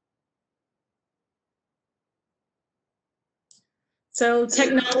 So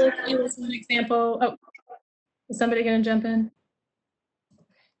technology was one example. Oh, is somebody going to jump in?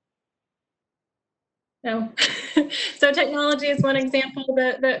 No. So technology is one example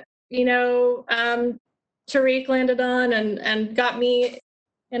that you know, Tariq landed on and got me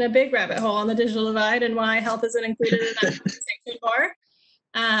in a big rabbit hole on the digital divide and why health isn't included in that conversation more.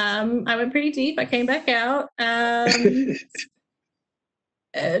 I went pretty deep. I came back out.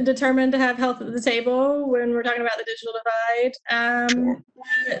 Determined to have health at the table when we're talking about the digital divide.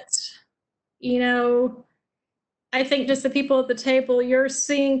 But, you know, I think just the people at the table, you're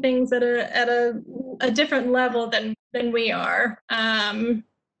seeing things at a different level than we are.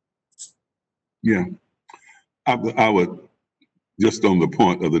 Yeah, I would, just on the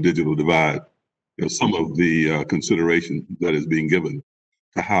point of the digital divide, some of the consideration that is being given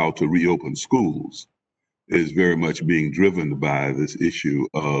to how to reopen schools is very much being driven by this issue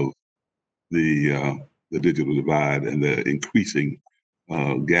of the digital divide and the increasing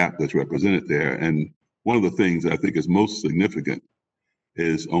gap that's represented there. And one of the things I think is most significant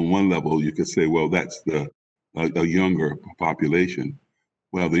is, on one level, you could say, well, that's a younger population.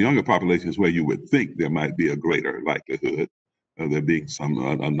 Well, the younger population is where you would think there might be a greater likelihood of there being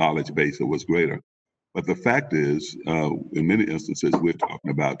a knowledge base that was greater. But the fact is, in many instances, we're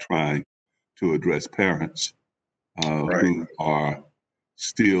talking about trying to address parents who are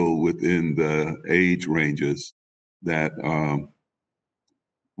still within the age ranges that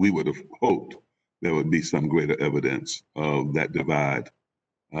we would have hoped there would be some greater evidence of that divide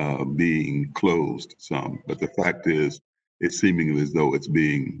being closed some. But the fact is, it's seeming as though it's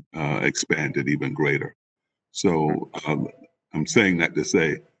being expanded even greater. So I'm saying that to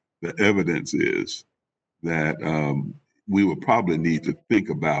say the evidence is that we would probably need to think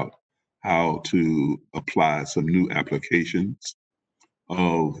about how to apply some new applications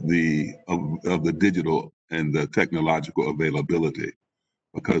of the digital and the technological availability,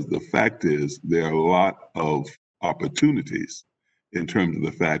 because the fact is there are a lot of opportunities in terms of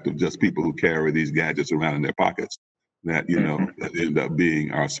the fact of just people who carry these gadgets around in their pockets that, you know, that end up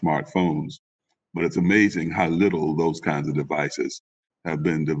being our smartphones. But it's amazing how little those kinds of devices have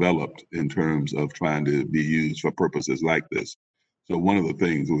been developed in terms of trying to be used for purposes like this. So one of the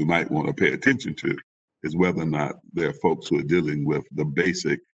things that we might want to pay attention to is whether or not there are folks who are dealing with the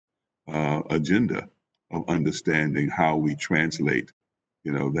basic agenda of understanding how we translate,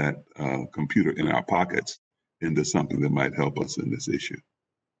 you know, that computer in our pockets into something that might help us in this issue.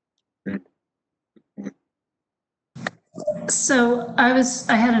 So I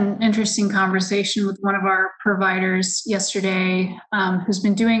had an interesting conversation with one of our providers yesterday, who's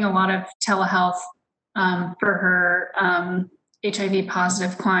been doing a lot of telehealth for her HIV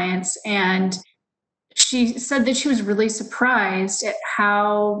positive clients. And she said that she was really surprised at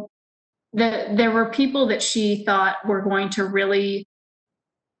how there were people that she thought were going to really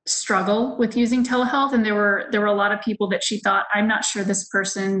struggle with using telehealth. And there were a lot of people that she thought, I'm not sure this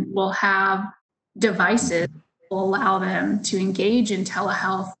person will have devices that will allow them to engage in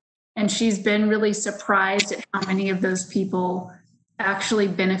telehealth. And she's been really surprised at how many of those people actually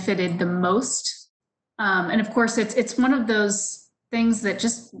benefited the most. And of course, it's one of those things that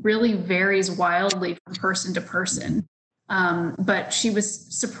just really varies wildly from person to person. But she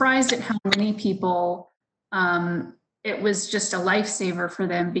was surprised at how many people it was just a lifesaver for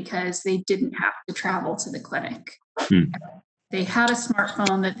them because they didn't have to travel to the clinic. They had a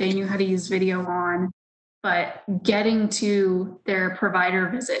smartphone that they knew how to use video on, but getting to their provider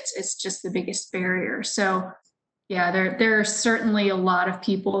visits is just the biggest barrier. So yeah, there are certainly a lot of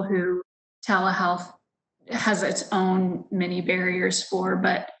people who telehealth has its own many barriers for,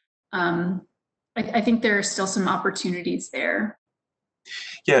 but I think there are still some opportunities there.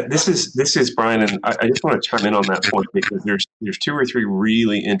 Yeah, this is Brian, and I just want to chime in on that point because there's two or three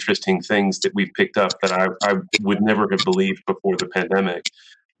really interesting things that we've picked up that I would never have believed before the pandemic.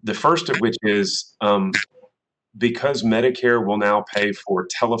 The first of which is because Medicare will now pay for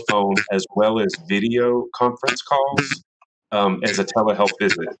telephone as well as video conference calls as a telehealth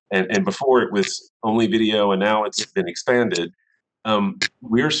visit, and before it was only video, and now it's been expanded.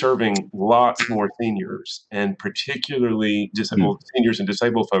 We're serving lots more seniors, and particularly seniors and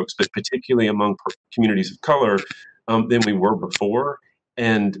disabled folks, but particularly among communities of color than we were before.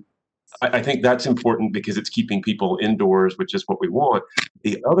 And I think that's important because it's keeping people indoors, which is what we want.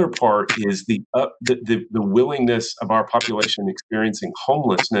 The other part is the willingness of our population experiencing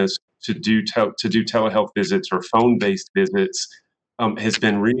homelessness to do telehealth visits or phone-based visits has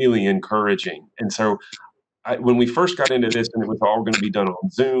been really encouraging. And so when we first got into this and it was all going to be done on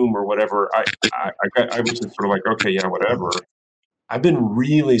Zoom or whatever, I was just sort of like, okay, yeah, whatever. I've been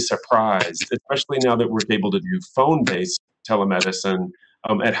really surprised, especially now that we're able to do phone-based telemedicine,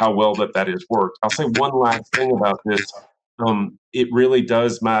 at how well that has worked. I'll say one last thing about this. It really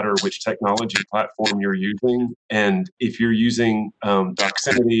does matter which technology platform you're using. And if you're using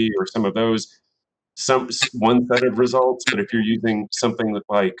Doximity or some of those, one set of results, but if you're using something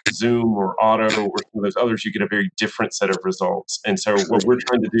like Zoom or Otto or some of those others, you get a very different set of results. And so what we're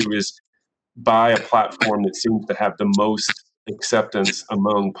trying to do is buy a platform that seems to have the most acceptance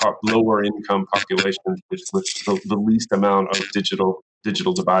among lower income populations with the least amount of digital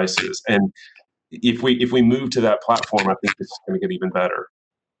devices. And if we move to that platform, I think this is going to get even better.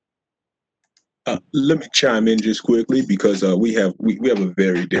 Let me chime in just quickly because we have a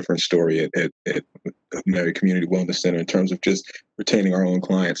very different story at Mary Community Wellness Center in terms of just retaining our own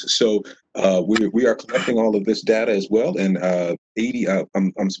clients. So we are collecting all of this data as well, and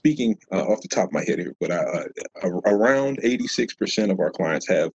I'm speaking off the top of my head here, but around 86% of our clients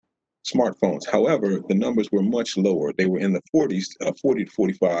have smartphones. However, the numbers were much lower. They were in the 40s, 40 to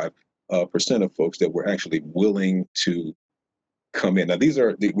 45% of folks that were actually willing to come in. Now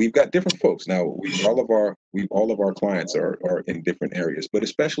we've got different folks. Now all of our clients are in different areas, but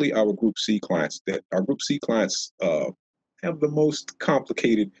especially our Group C clients. That our Group C clients have the most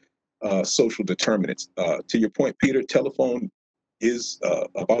complicated social determinants. To your point, Peter, telephone is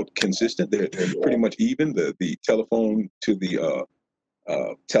about consistent. They're pretty much even. The telephone to the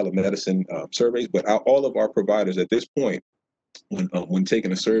telemedicine surveys, but all of our providers at this point, when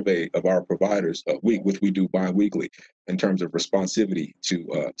taking a survey of our providers which we do bi-weekly in terms of responsivity to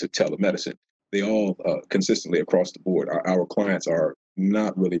telemedicine, they all consistently across the board, our clients are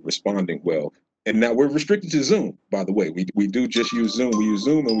not really responding well And now we're restricted to Zoom, by the way. We do just use Zoom. We use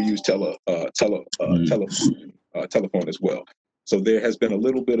Zoom and we use telephone as well. So there has been a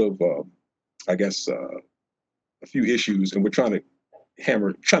little bit of, I guess, a few issues, and we're trying to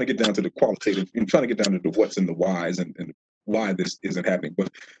get down to the qualitative, and trying to get down to the what's and the whys and why this isn't happening. But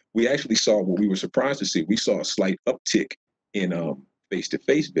we actually saw what we were surprised to see. We saw a slight uptick in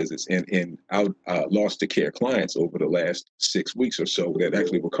face-to-face visits and our lost to care clients over the last 6 weeks or so that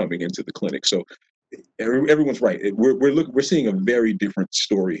actually were coming into the clinic. So everyone's right. We're seeing a very different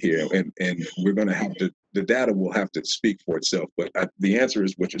story here, and we're going to have to, the data will have to speak for itself. But the answer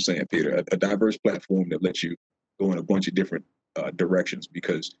is what you're saying, Peter, a diverse platform that lets you go in a bunch of different directions,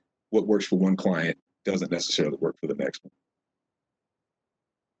 because what works for one client doesn't necessarily work for the next one.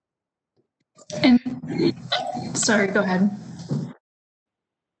 And sorry, go ahead.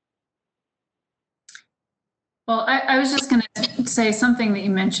 Well, I was just going to say something that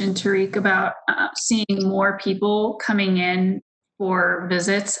you mentioned, Tariq, about seeing more people coming in for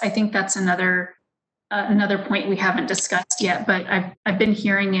visits. I think that's another point we haven't discussed yet, but I've been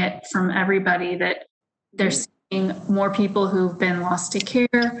hearing it from everybody that they're seeing more people who've been lost to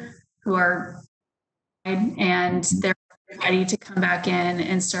care, who are, and they're ready to come back in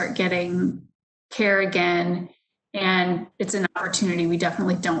and start getting care again. And it's an opportunity we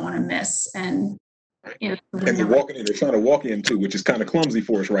definitely don't want to miss. And and they're walking in, they're trying to walk in too, which is kind of clumsy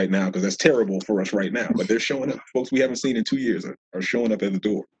for us right now, because that's terrible for us right now. But they're showing up. Folks we haven't seen in 2 years are showing up at the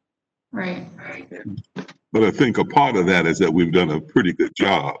door. Right. But I think a part of that is that we've done a pretty good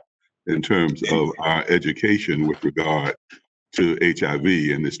job in terms of our education with regard to HIV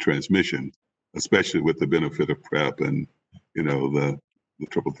and its transmission, especially with the benefit of PrEP and, you know, the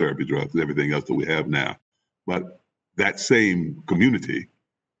triple therapy drugs and everything else that we have now. But that same community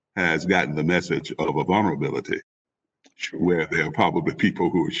has gotten the message of a vulnerability, where there are probably people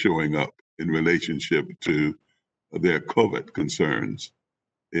who are showing up in relationship to their COVID concerns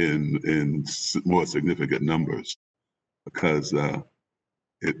in more significant numbers, because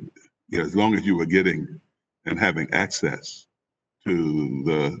as long as you were getting and having access to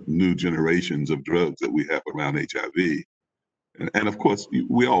the new generations of drugs that we have around HIV, and of course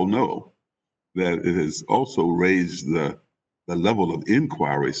we all know that it has also raised the level of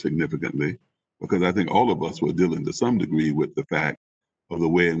inquiry significantly, because I think all of us were dealing to some degree with the fact of the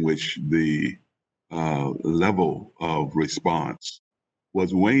way in which the level of response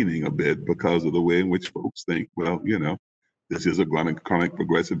was waning a bit because of the way in which folks think, well, you know, this is a chronic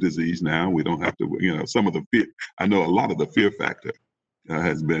progressive disease now. We don't have to, you know, some of the fear, I know a lot of the fear factor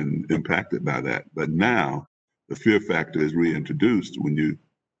has been impacted by that. But now the fear factor is reintroduced when you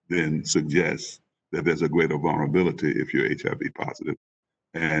then suggest that there's a greater vulnerability if you're HIV positive.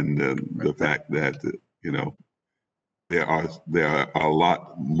 And the fact that, you know, there are a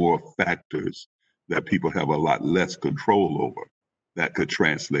lot more factors that people have a lot less control over that could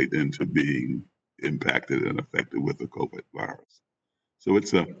translate into being impacted and affected with the COVID virus. So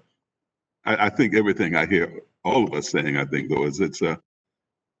I think everything I hear all of us saying, I think though, is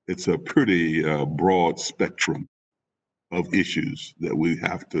it's a pretty broad spectrum of issues that we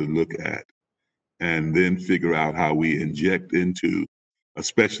have to look at and then figure out how we inject into,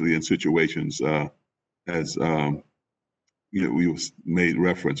 especially in situations as you know, we made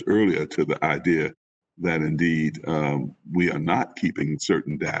reference earlier to the idea that indeed we are not keeping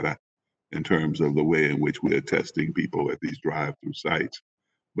certain data in terms of the way in which we are testing people at these drive-through sites.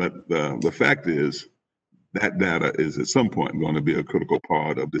 But the fact is that data is at some point going to be a critical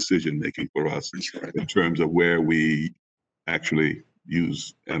part of decision-making for us in terms of where we actually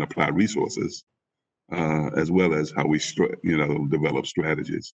use and apply resources, as well as how we develop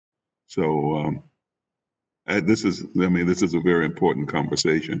strategies. So this is a very important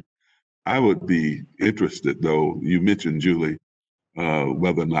conversation. I would be interested, though, you mentioned, Julie,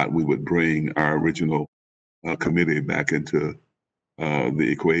 whether or not we would bring our original committee back into the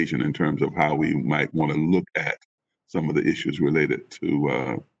equation in terms of how we might want to look at some of the issues related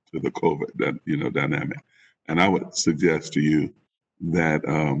to the COVID dynamic. And I would suggest to you that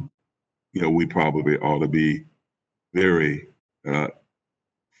we probably ought to be very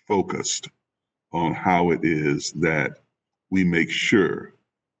focused on how it is that we make sure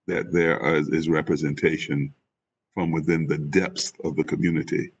that there is representation from within the depths of the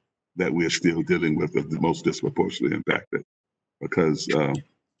community that we're still dealing with the most disproportionately impacted. Because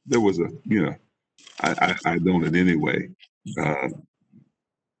there was I don't in any way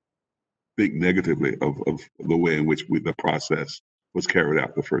think negatively of the way in which the process was carried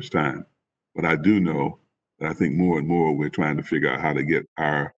out the first time. But I do know that I think more and more we're trying to figure out how to get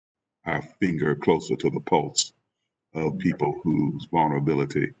our finger closer to the pulse of people whose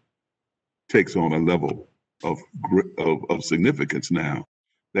vulnerability takes on a level of significance now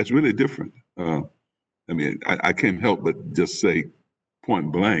that's really different. I mean, I can't help but just say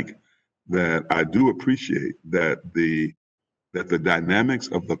point blank that I do appreciate that the dynamics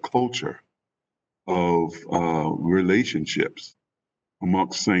of the culture of relationships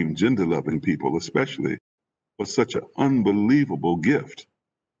amongst same gender loving people, especially, was such an unbelievable gift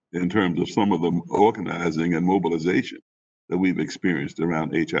in terms of some of the organizing and mobilization that we've experienced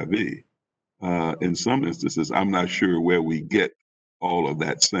around HIV. In some instances, I'm not sure where we get all of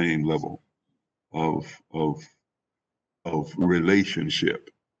that same level of relationship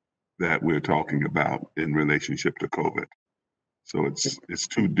that we're talking about in relationship to COVID. So it's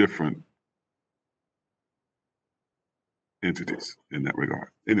two different entities in that regard.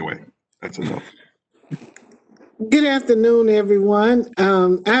 Anyway, that's enough. Good afternoon, everyone.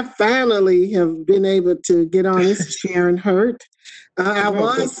 I finally have been able to get on. This is Sharon Hurt. I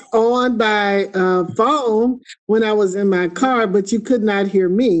was on by phone when I was in my car, but you could not hear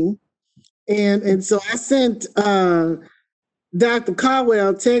me. And so I sent Dr.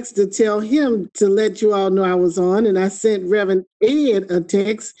 Caldwell a text to tell him to let you all know I was on, and I sent Reverend Ed a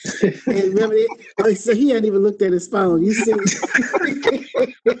text, and Reverend Ed, so he hadn't even looked at his phone. You see,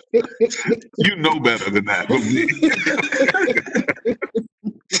 you know better than that.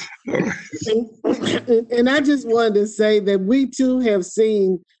 And I just wanted to say that we too have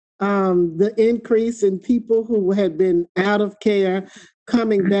seen the increase in people who had been out of care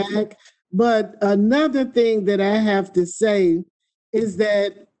coming back. But another thing that I have to say is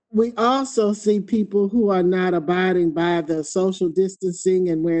that we also see people who are not abiding by the social distancing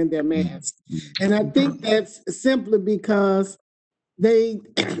and wearing their masks. And I think that's simply because they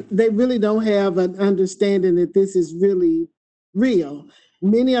really don't have an understanding that this is really real.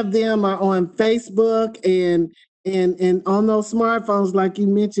 Many of them are on Facebook and on those smartphones, like you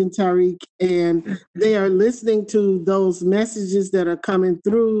mentioned, Tariq, and they are listening to those messages that are coming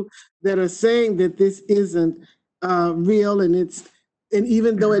through that are saying that this isn't real, and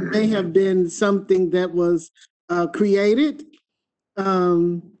even though it may have been something that was created,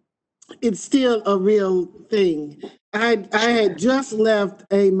 it's still a real thing. I had just left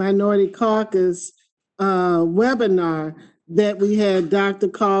a Minority Caucus webinar that we had Dr.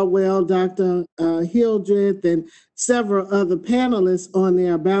 Caldwell, Dr. Hildreth, and several other panelists on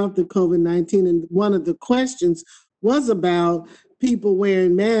there about the COVID-19. And one of the questions was about people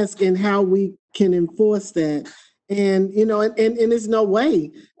wearing masks and how we can enforce that. And, you know, and there's no way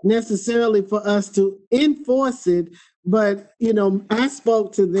necessarily for us to enforce it, but, you know, I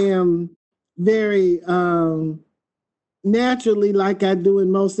spoke to them very naturally, like I do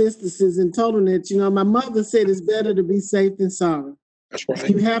in most instances, and told them that, you know, my mother said it's better to be safe than sorry. That's right.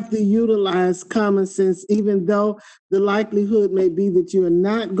 You have to utilize common sense, even though the likelihood may be that you are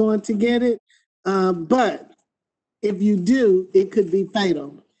not going to get it. But if you do, it could be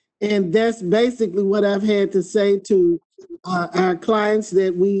fatal. And that's basically what I've had to say to our clients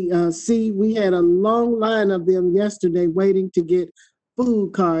that we see. We had a long line of them yesterday waiting to get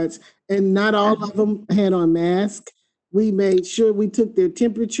food cards, and not all of them had on masks. We made sure we took their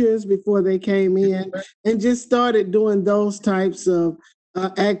temperatures before they came in and just started doing those types of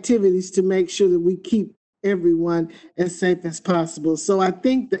activities to make sure that we keep everyone as safe as possible. So I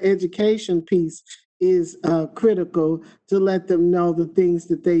think the education piece is critical to let them know the things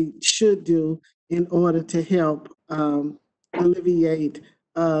that they should do in order to help alleviate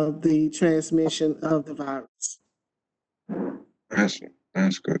the transmission of the virus.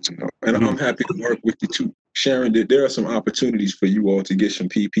 That's good to know. And I'm happy to work with you too. Sharon, there are some opportunities for you all to get some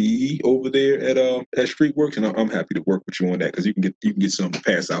PPE over there at Streetworks, and I'm happy to work with you on that because you can get some to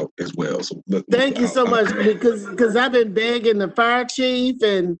pass out as well. So thank you so much, because I've been begging the fire chief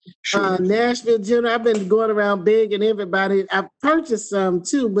and Nashville General. I've been going around begging everybody. I've purchased some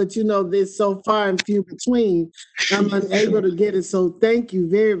too, but you know, they're so far and few between. I'm unable to get it. So thank you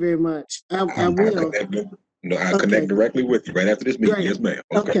very, very much. I will. No, I'll connect directly with you right after this meeting. Great. Yes, ma'am.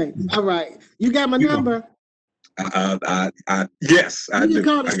 Okay. All right. You got my number? Yes, I do. You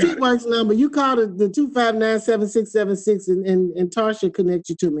call the Streetworks number. You call the 259-7676 and Tarsha connect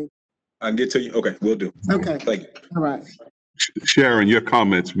you to me. I can get to you. Okay, we'll do. Okay. Thank you. All right. Sharon, your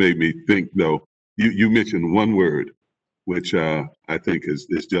comments made me think, though, you mentioned one word, which I think is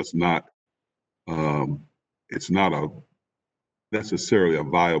just not, it's not necessarily a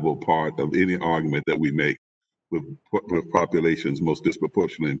viable part of any argument that we make with populations most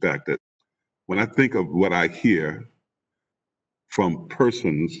disproportionately impacted. When I think of what I hear from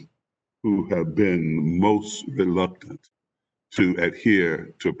persons who have been most reluctant to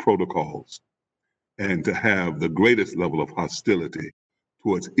adhere to protocols and to have the greatest level of hostility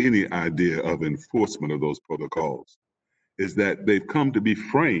towards any idea of enforcement of those protocols is that they've come to be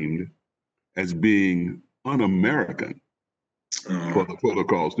framed as being un-American for the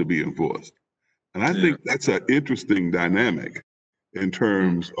protocols to be enforced. And I think that's an interesting dynamic in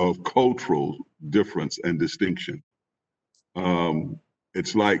terms of cultural difference and distinction.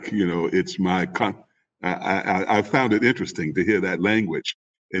 It's like, you know, it's my, I found it interesting to hear that language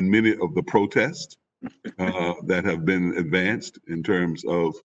in many of the protests that have been advanced in terms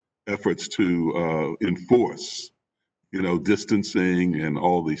of efforts to enforce, you know, distancing and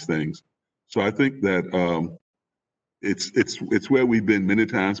all these things. So I think that it's where we've been many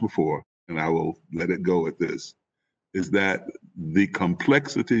times before, and I will let it go at this, is that the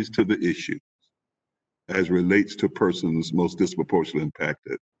complexities to the issue as relates to persons most disproportionately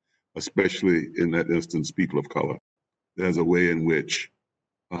impacted, especially in that instance, people of color. There's a way in which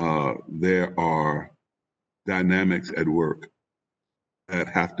there are dynamics at work that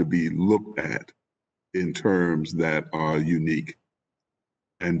have to be looked at in terms that are unique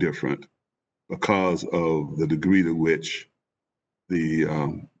and different because of the degree to which the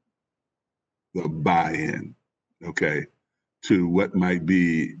buy-in, okay, to what might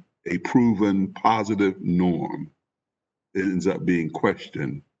be a proven positive norm ends up being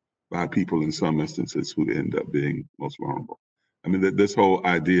questioned by people in some instances who end up being most vulnerable. I mean, this whole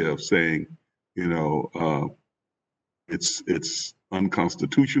idea of saying, you know, it's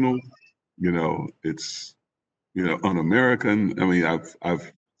unconstitutional, you know, it's, you know, un-American. I mean,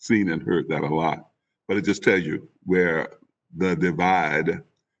 I've seen and heard that a lot, but it just tells you where the divide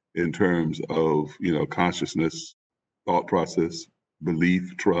in terms of, you know, consciousness, thought process,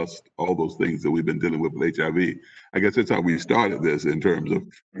 belief, trust, all those things that we've been dealing with HIV. I guess that's how we started this in terms of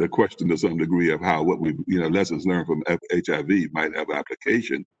the question to some degree of how what we, you know, lessons learned from HIV might have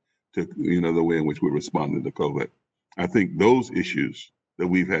application to, you know, the way in which we're responding to COVID. I think those issues that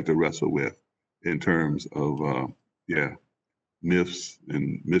we've had to wrestle with in terms of, myths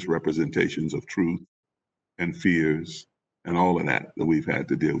and misrepresentations of truth and fears and all of that we've had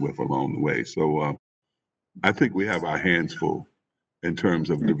to deal with along the way. So I think we have our hands full in terms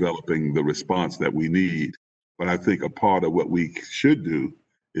of developing the response that we need. But I think a part of what we should do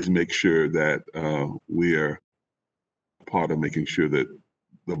is make sure that we are part of making sure that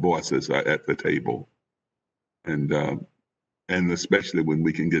the voices are at the table. And especially when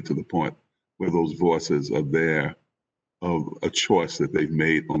we can get to the point where those voices are there of a choice that they've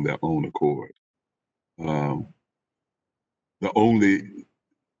made on their own accord. The only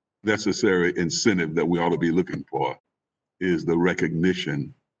necessary incentive that we ought to be looking for is the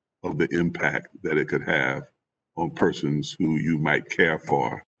recognition of the impact that it could have on persons who you might care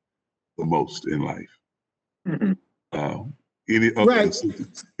for the most in life. Any other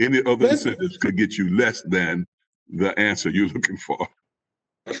incentives could get you less than the answer you're looking for.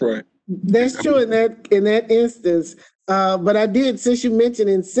 That's right. That's true in that instance. But I did, since you mentioned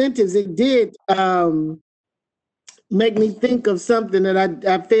incentives, it did make me think of something that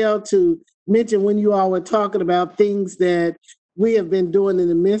I failed to mention when you all were talking about things that we have been doing in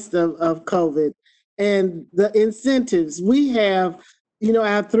the midst of COVID. And the incentives, we have, you know,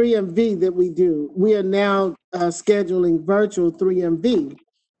 our 3MV that we do. We are now scheduling virtual 3MV,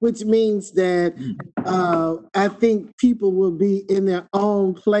 which means that I think people will be in their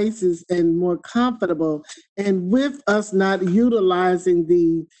own places and more comfortable. And with us not utilizing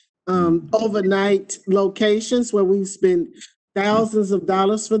the overnight locations where we've spent thousands of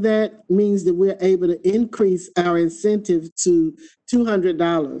dollars for that, means that we're able to increase our incentive to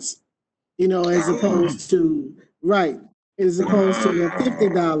 $200, you know, as opposed to, as opposed to the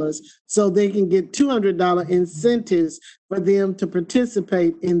 $50, so they can get $200 incentives for them to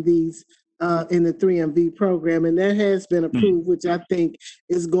participate in these in the 3MV program. And that has been approved, which I think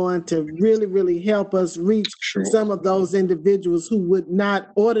is going to really, really help us reach some of those individuals who would not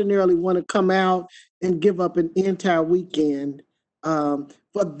ordinarily want to come out and give up an entire weekend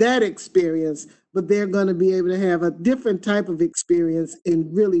for that experience, but they're going to be able to have a different type of experience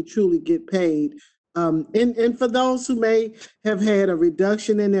and really, truly get paid. And for those who may have had a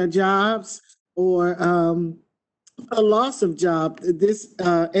reduction in their jobs or a loss of job, this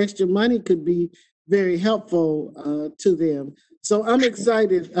extra money could be very helpful to them. So I'm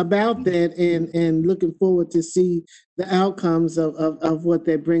excited about that and looking forward to see the outcomes of what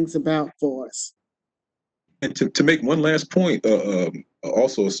that brings about for us. And to make one last point,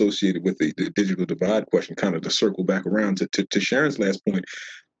 also associated with the digital divide question, kind of to circle back around to Sharon's last point,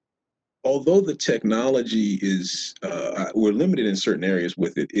 although the technology is, we're limited in certain areas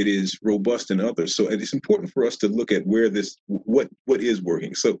with it, it is robust in others. So it's important for us to look at where what is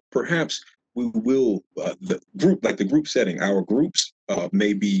working. So perhaps we will, the group setting, our groups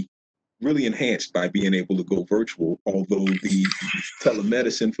may be really enhanced by being able to go virtual, although the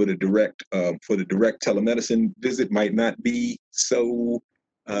telemedicine for the direct telemedicine visit might not be so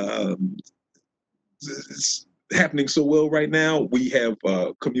happening so well right now. We have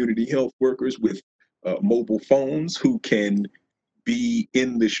community health workers with mobile phones who can be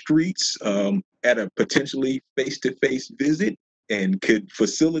in the streets at a potentially face-to-face visit and could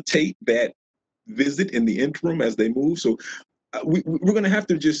facilitate that visit in the interim as they move. So we're going to have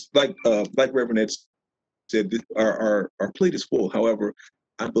to just like Reverend Ed said, our plate is full. However,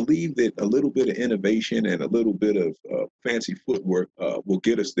 I believe that a little bit of innovation and a little bit of fancy footwork will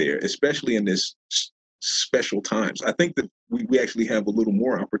get us there, especially in this special times. I think that we actually have a little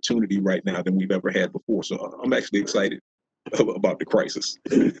more opportunity right now than we've ever had before. So I'm actually excited about the crisis.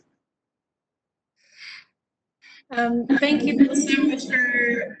 Thank you so much for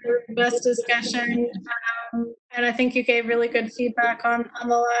the robust discussion. And I think you gave really good feedback on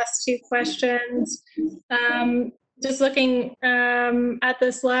the last two questions. Just looking at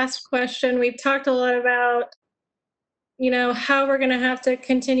this last question, we've talked a lot about, how we're going to have to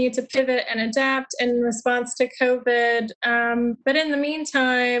continue to pivot and adapt in response to COVID. But in the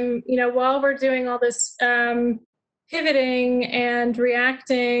meantime, while we're doing all this pivoting and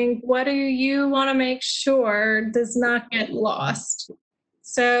reacting, what do you want to make sure does not get lost?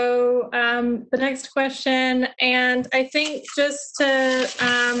 So the next question, and I think just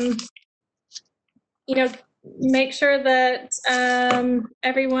to, make sure that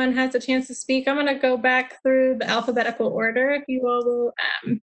everyone has a chance to speak, I'm going to go back through the alphabetical order, if you all will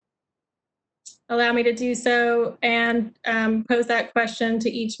allow me to do so, and pose that question to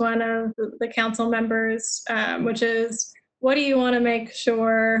each one of the council members, which is, what do you want to make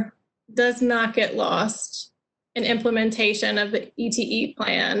sure does not get lost in implementation of the ETE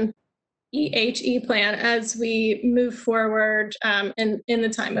plan, EHE plan, as we move forward in the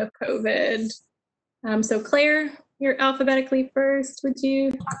time of COVID? So Claire, you're alphabetically first, would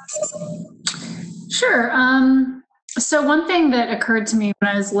you? Sure. So one thing that occurred to me when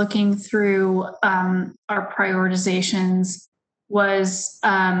I was looking through our prioritizations was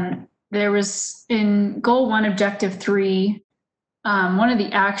there was in Goal 1, Objective 3, one of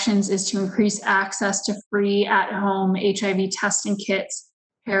the actions is to increase access to free at-home HIV testing kits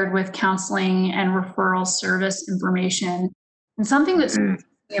paired with counseling and referral service information. And something that's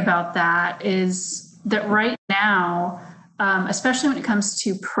about that is that right now, especially when it comes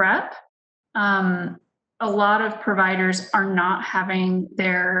to PrEP, a lot of providers are not having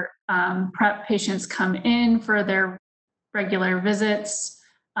their PrEP patients come in for their regular visits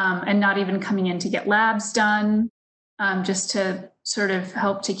and not even coming in to get labs done, just to sort of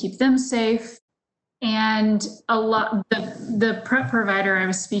help to keep them safe. And the PrEP provider I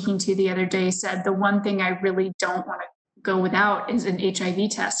was speaking to the other day said the one thing I really don't want to go without is an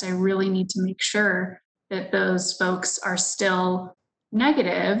HIV test. I really need to make sure that those folks are still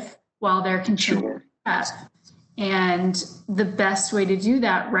negative while they're continuing PrEP. And the best way to do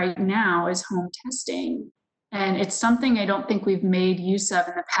that right now is home testing. And it's something I don't think we've made use of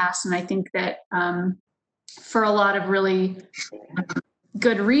in the past. And I think that for a lot of really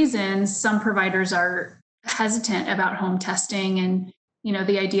good reasons, some providers are hesitant about home testing. And,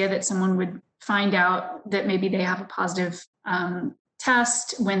 the idea that someone would find out that maybe they have a positive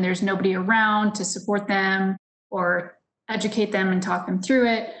test when there's nobody around to support them or educate them and talk them through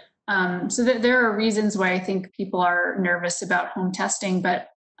it. So that there are reasons why I think people are nervous about home testing, but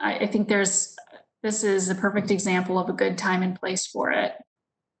I think this is a perfect example of a good time and place for it.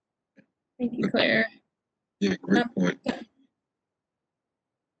 Thank you, Claire. Yeah, great point.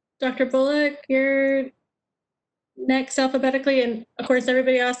 Dr. Bullock, you're next alphabetically, and of course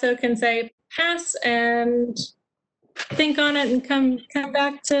everybody also can say pass and think on it and come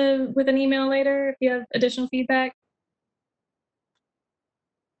back with an email later if you have additional feedback.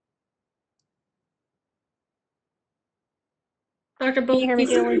 Dr. Bullock, can you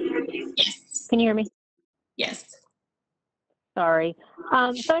hear me, Julie? Yes. Can you hear me? Yes. Sorry.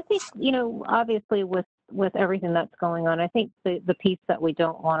 So I think, obviously with everything that's going on, I think the piece that we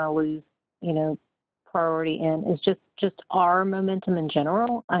don't want to lose, priority in is just our momentum in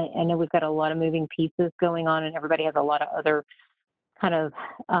general. I know we've got a lot of moving pieces going on and everybody has a lot of other kind of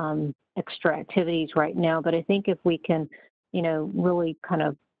extra activities right now. But I think if we can, really kind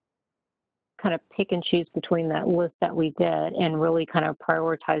of pick and choose between that list that we did and really kind of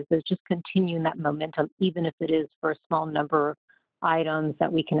prioritize those, just continuing that momentum, even if it is for a small number of items,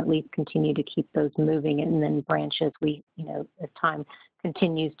 that we can at least continue to keep those moving and then branch as we, as time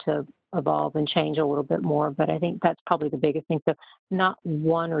continues to evolve and change a little bit more. But I think that's probably the biggest thing. So not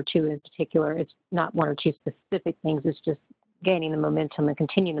one or two in particular, it's not one or two specific things, it's just gaining the momentum and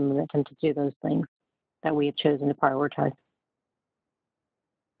continuing the momentum to do those things that we have chosen to prioritize.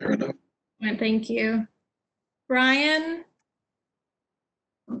 Fair enough. Thank you. Brian?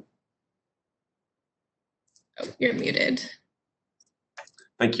 Oh, you're muted.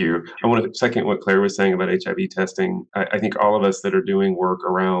 Thank you. I want to second what Claire was saying about HIV testing. I think all of us that are doing work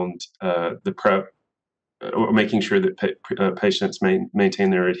around the PrEP, making sure that patients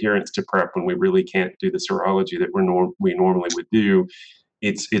maintain their adherence to PrEP when we really can't do the serology that we normally would do,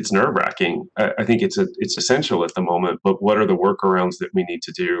 it's nerve-wracking. I think it's essential at the moment, but what are the workarounds that we need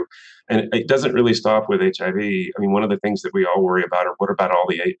to do? And it doesn't really stop with HIV. I mean, one of the things that we all worry about are what about all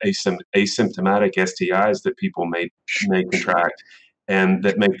the asymptomatic STIs that people may contract and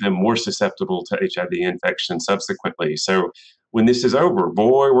that make them more susceptible to HIV infection subsequently. So when this is over,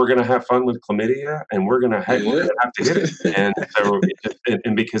 boy, we're going to have fun with chlamydia and we're going to have to hit it. And so,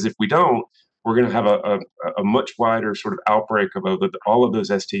 and because if we don't, we're going to have a much wider sort of outbreak of all of those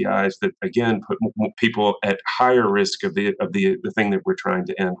STIs that, again, put people at higher risk of the thing that we're trying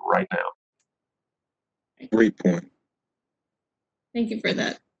to end right now. Great point. Thank you for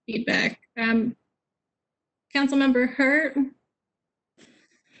that feedback. Councilmember Hurt?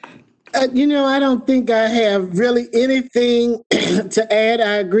 I don't think I have really anything to add.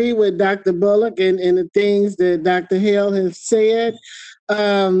 I agree with Dr. Bullock and the things that Dr. Hill has said.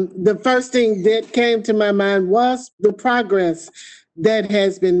 The first thing that came to my mind was the progress that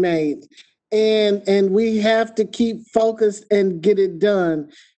has been made. And we have to keep focused and get it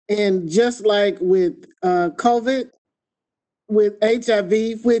done. And just like with COVID, with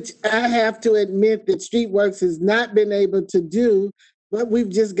HIV, which I have to admit that StreetWorks has not been able to do, but we've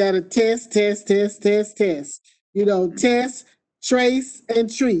just got to test, test, trace,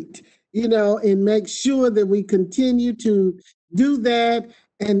 and treat, and make sure that we continue to do that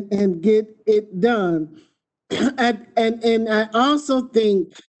and get it done. And I also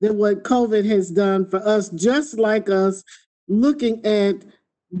think that what COVID has done for us, just like us looking at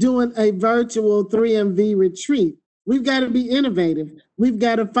doing a virtual 3MV retreat, we've got to be innovative. We've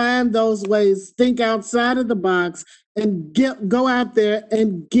got to find those ways, think outside of the box, and go out there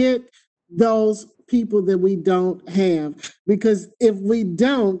and get those people that we don't have. Because if we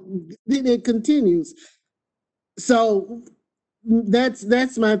don't, then it continues. So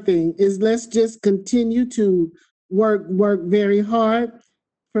that's my thing, is let's just continue to work very hard,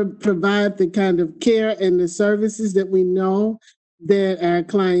 provide the kind of care and the services that we know that our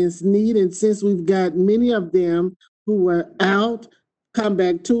clients need. And since we've got many of them who are out, come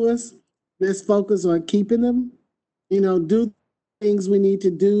back to us, let's focus on keeping them, do things we need to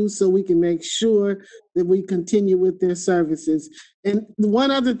do so we can make sure that we continue with their services. And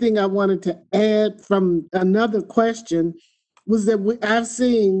one other thing I wanted to add from another question was that I've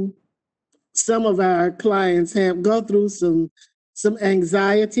seen some of our clients go through some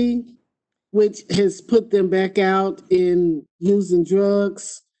anxiety, which has put them back out in using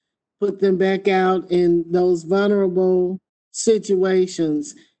drugs, put them back out in those vulnerable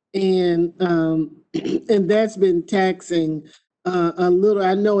situations. And and that's been taxing a little,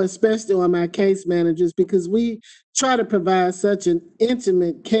 I know, especially on my case managers, because we try to provide such an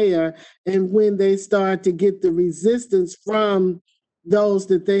intimate care. And when they start to get the resistance from those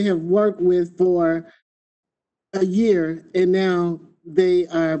that they have worked with for a year, and now they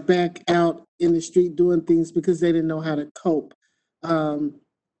are back out in the street doing things because they didn't know how to cope.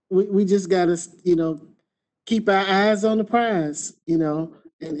 We just got to, keep our eyes on the prize,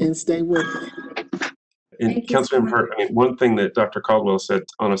 and stay with it. And Councilman Hurt, one thing that Dr. Caldwell said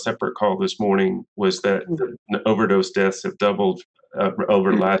on a separate call this morning was that the overdose deaths have doubled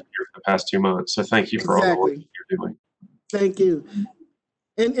over last year for the past 2 months. So thank you for all the work you're doing. Thank you.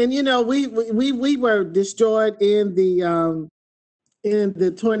 And we were destroyed in the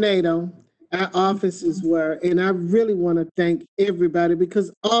tornado. Our offices were, and I really want to thank everybody,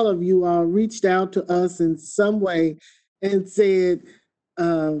 because all of you all reached out to us in some way and said,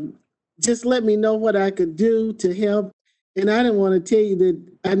 just let me know what I could do to help. And I didn't want to tell you that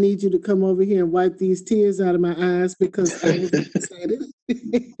I need you to come over here and wipe these tears out of my eyes, because I was excited.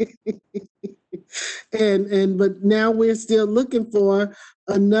 But now we're still looking for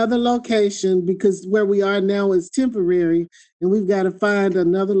another location, because where we are now is temporary, and we've got to find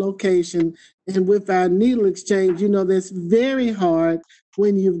another location. And with our needle exchange, that's very hard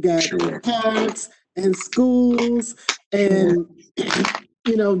when you've got parks and schools and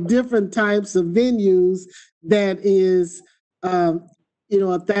different types of venues that is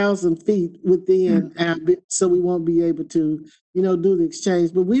 1,000 feet within our, so we won't be able to do the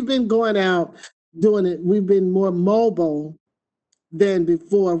exchange. But we've been going out doing it. We've been more mobile than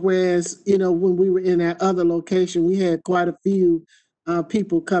before. Whereas, when we were in that other location, we had quite a few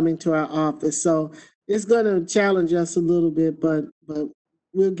people coming to our office. So it's going to challenge us a little bit, but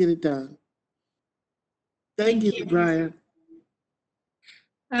we'll get it done. Thank you, Brian.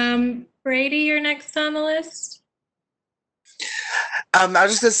 Brady, you're next on the list. I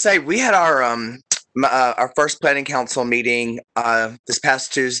was just going to say, we had our first planning council meeting this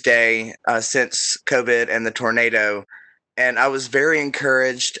past Tuesday since COVID and the tornado. And I was very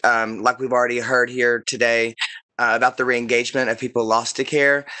encouraged, like we've already heard here today, about the re-engagement of people lost to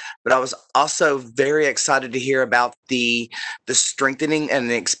care. But I was also very excited to hear about the strengthening and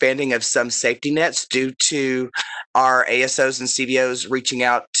the expanding of some safety nets due to our ASOs and CDOs reaching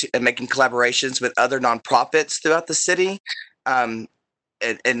out to, and making collaborations with other nonprofits throughout the city. And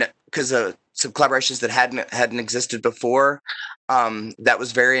because of some collaborations that hadn't existed before, that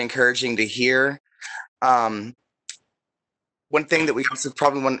was very encouraging to hear. One thing that we also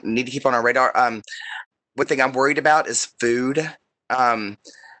probably need to keep on our radar, one thing I'm worried about is food. We're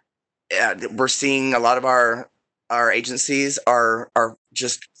seeing a lot of our agencies are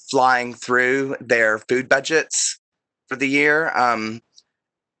just flying through their food budgets for the year.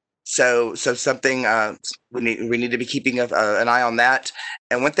 So something we need to be keeping an eye on that.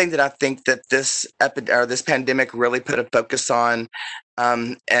 And one thing that I think that this pandemic really put a focus on,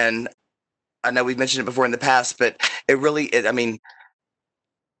 and I know we've mentioned it before in the past, but I mean,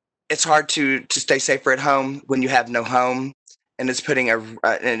 it's hard to stay safer at home when you have no home, and it's putting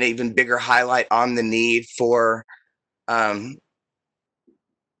an even bigger highlight on the need for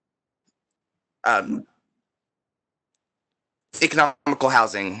economical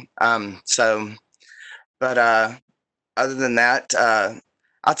housing. But other than that,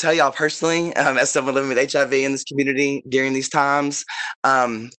 I'll tell y'all personally, as someone living with HIV in this community during these times,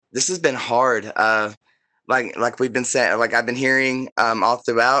 this has been hard. Like we've been saying, like I've been hearing all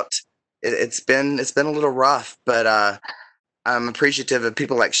throughout, it's been a little rough, but I'm appreciative of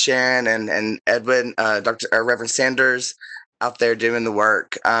people like Sharon and Edwin, Reverend Sanders out there doing the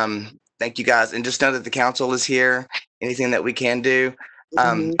work. Thank you guys, and just know that the council is here. Anything that we can do.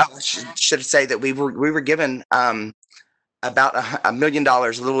 I should say that we were given about $1 million, a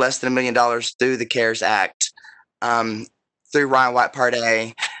little less than $1 million through the CARES Act, through Ryan White Part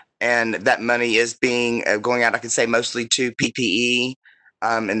A, and that money is going out, I could say, mostly to PPE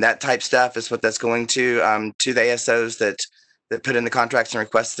and that type stuff is what that's going to the ASOs that put in the contracts and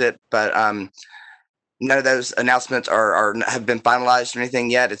requested it. But none of those announcements have been finalized or anything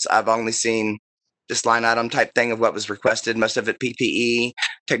yet. I've only seen just line item type thing of what was requested, most of it PPE,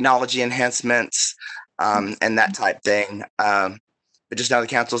 technology enhancements, and that type thing. But just know the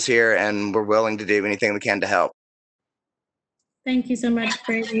council's here and we're willing to do anything we can to help. Thank you so much,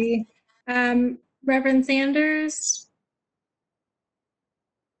 Brady. Reverend Sanders?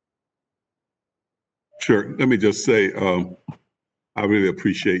 Sure. Let me just say, I really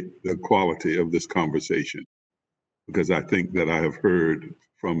appreciate the quality of this conversation, because I think that I have heard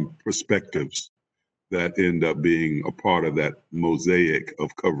from perspectives that end up being a part of that mosaic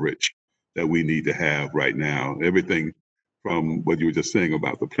of coverage that we need to have right now. Everything from what you were just saying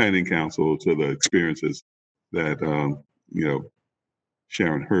about the Planning Council to the experiences that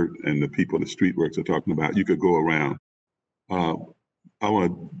Sharon Hurt and the people in the Streetworks are talking about. You could go around. I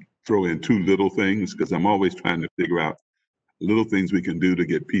want to throw in two little things, because I'm always trying to figure out little things we can do to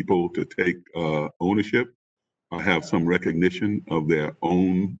get people to take ownership or have some recognition of their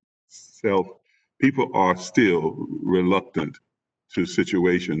own self. People are still reluctant to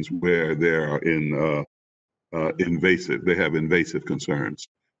situations where they are invasive. They have invasive concerns,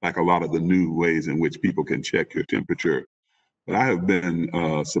 like a lot of the new ways in which people can check your temperature. But I have been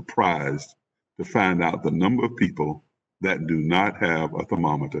surprised to find out the number of people that do not have a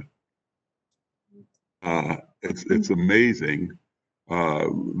thermometer. It's amazing.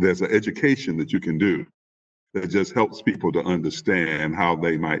 There's an education that you can do that just helps people to understand how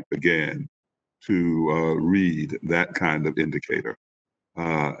they might begin to read that kind of indicator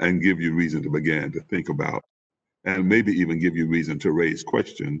and give you reason to begin to think about, and maybe even give you reason to raise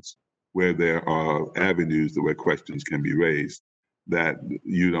questions where there are avenues where questions can be raised that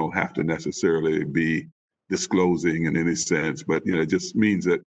you don't have to necessarily be disclosing in any sense, but it just means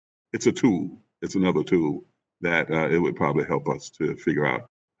that it's a tool. It's another tool that it would probably help us to figure out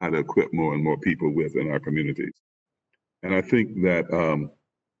how to equip more and more people with in our communities. And I think that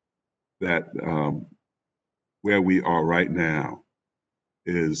where we are right now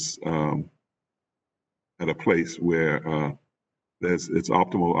is at a place where it's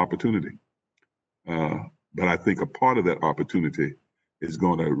optimal opportunity. But I think a part of that opportunity is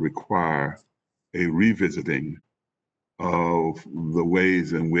going to require a revisiting of the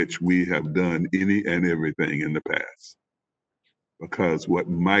ways in which we have done any and everything in the past. Because what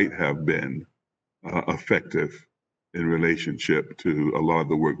might have been effective in relationship to a lot of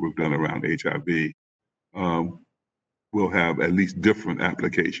the work we've done around HIV will have at least different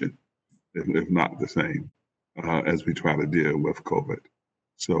application, if not the same, as we try to deal with COVID.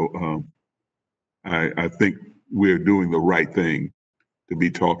 So I think we're doing the right thing to be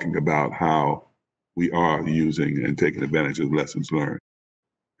talking about how we are using and taking advantage of lessons learned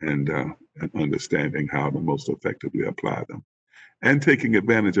and understanding how to most effectively apply them. And taking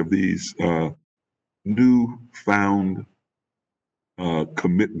advantage of these newfound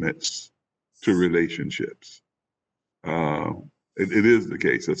commitments to relationships. It is the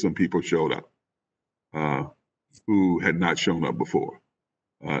case that some people showed up who had not shown up before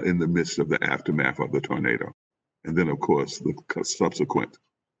in the midst of the aftermath of the tornado. And then, of course, the subsequent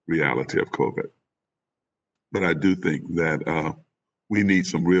reality of COVID. But I do think that we need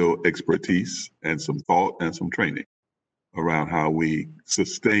some real expertise and some thought and some training around how we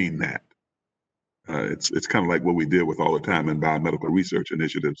sustain that. It's kind of like what we did with all the time in biomedical research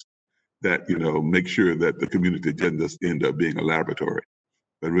initiatives that, make sure that the community didn't just end up being a laboratory,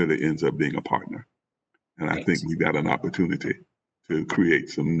 but really ends up being a partner. And I think we've got an opportunity to create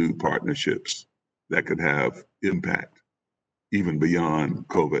some new partnerships that could have impact even beyond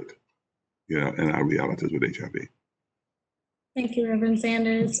COVID, and our realities with HIV. Thank you, Reverend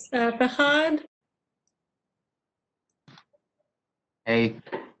Sanders. Fahad? Hey,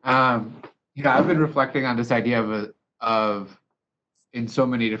 I've been reflecting on this idea of in so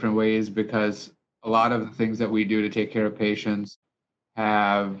many different ways, because a lot of the things that we do to take care of patients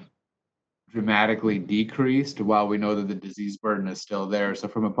have dramatically decreased while we know that the disease burden is still there. So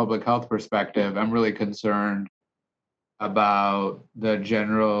from a public health perspective, I'm really concerned about the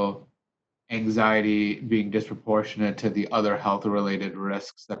general anxiety being disproportionate to the other health related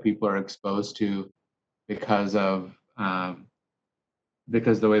risks that people are exposed to because of the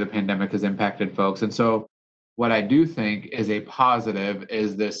way the pandemic has impacted folks. And so what I do think is a positive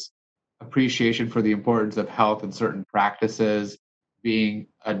is this appreciation for the importance of health and certain practices being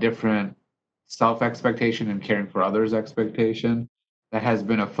a different self-expectation and caring for others' expectation. That has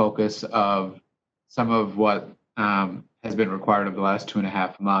been a focus of some of what has been required of the last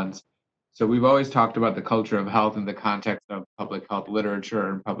 2.5 months. So we've always talked about the culture of health in the context of public health literature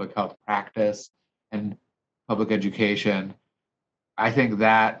and public health practice and public education. I think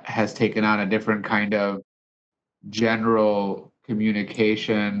that has taken on a different kind of general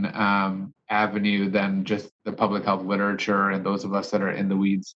communication avenue than just the public health literature and those of us that are in the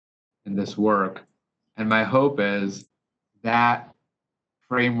weeds in this work. And my hope is that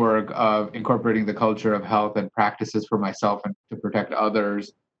framework of incorporating the culture of health and practices for myself and to protect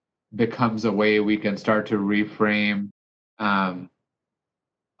others becomes a way we can start to reframe a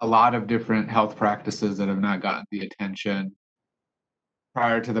lot of different health practices that have not gotten the attention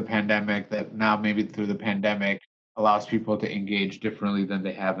prior to the pandemic that now maybe through the pandemic allows people to engage differently than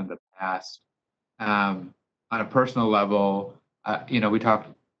they have in the past. On a personal level,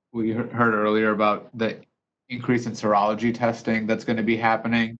 we heard earlier about the increase in serology testing that's going to be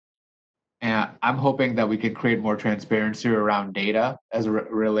happening. And I'm hoping that we can create more transparency around data as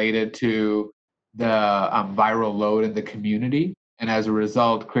related to the viral load in the community. And as a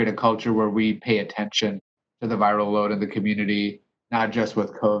result, create a culture where we pay attention to the viral load in the community, not just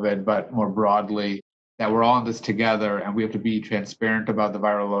with COVID, but more broadly, that we're all in this together and we have to be transparent about the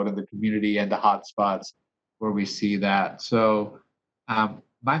viral load in the community and the hotspots where we see that. So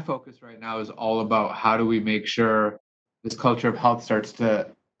my focus right now is all about how do we make sure this culture of health starts to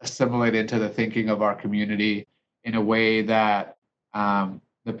assimilate into the thinking of our community in a way that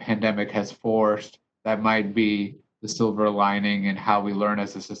the pandemic has forced. That might be the silver lining in how we learn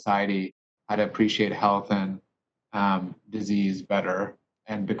as a society how to appreciate health and disease better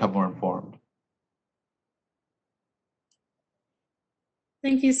and become more informed.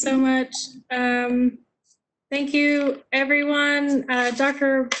 Thank you so much. Thank you, everyone.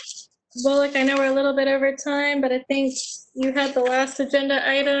 Dr. Bullock, I know we're a little bit over time, but I think you had the last agenda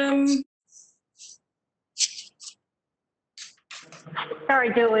item.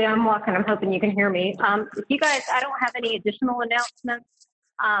 Sorry, Julie, I'm walking. I'm hoping you can hear me. If you guys, I don't have any additional announcements.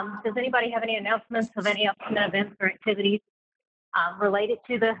 Does anybody have any announcements of any upcoming events or activities related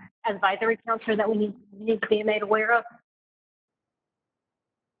to the advisory council that we need to be made aware of?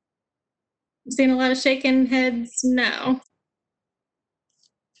 I'm seeing a lot of shaking heads now.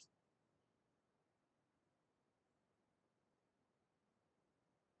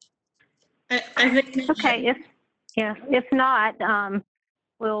 I think okay. If not,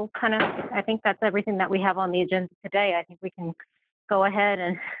 we'll kind of, I think that's everything that we have on the agenda today. I think we can go ahead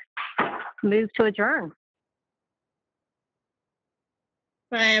and move to adjourn.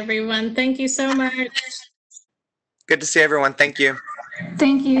 Bye, everyone. Thank you so much. Good to see everyone. Thank you.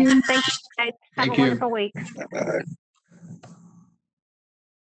 Thank you. Thank you, guys. Have Thank a you. wonderful week. Bye.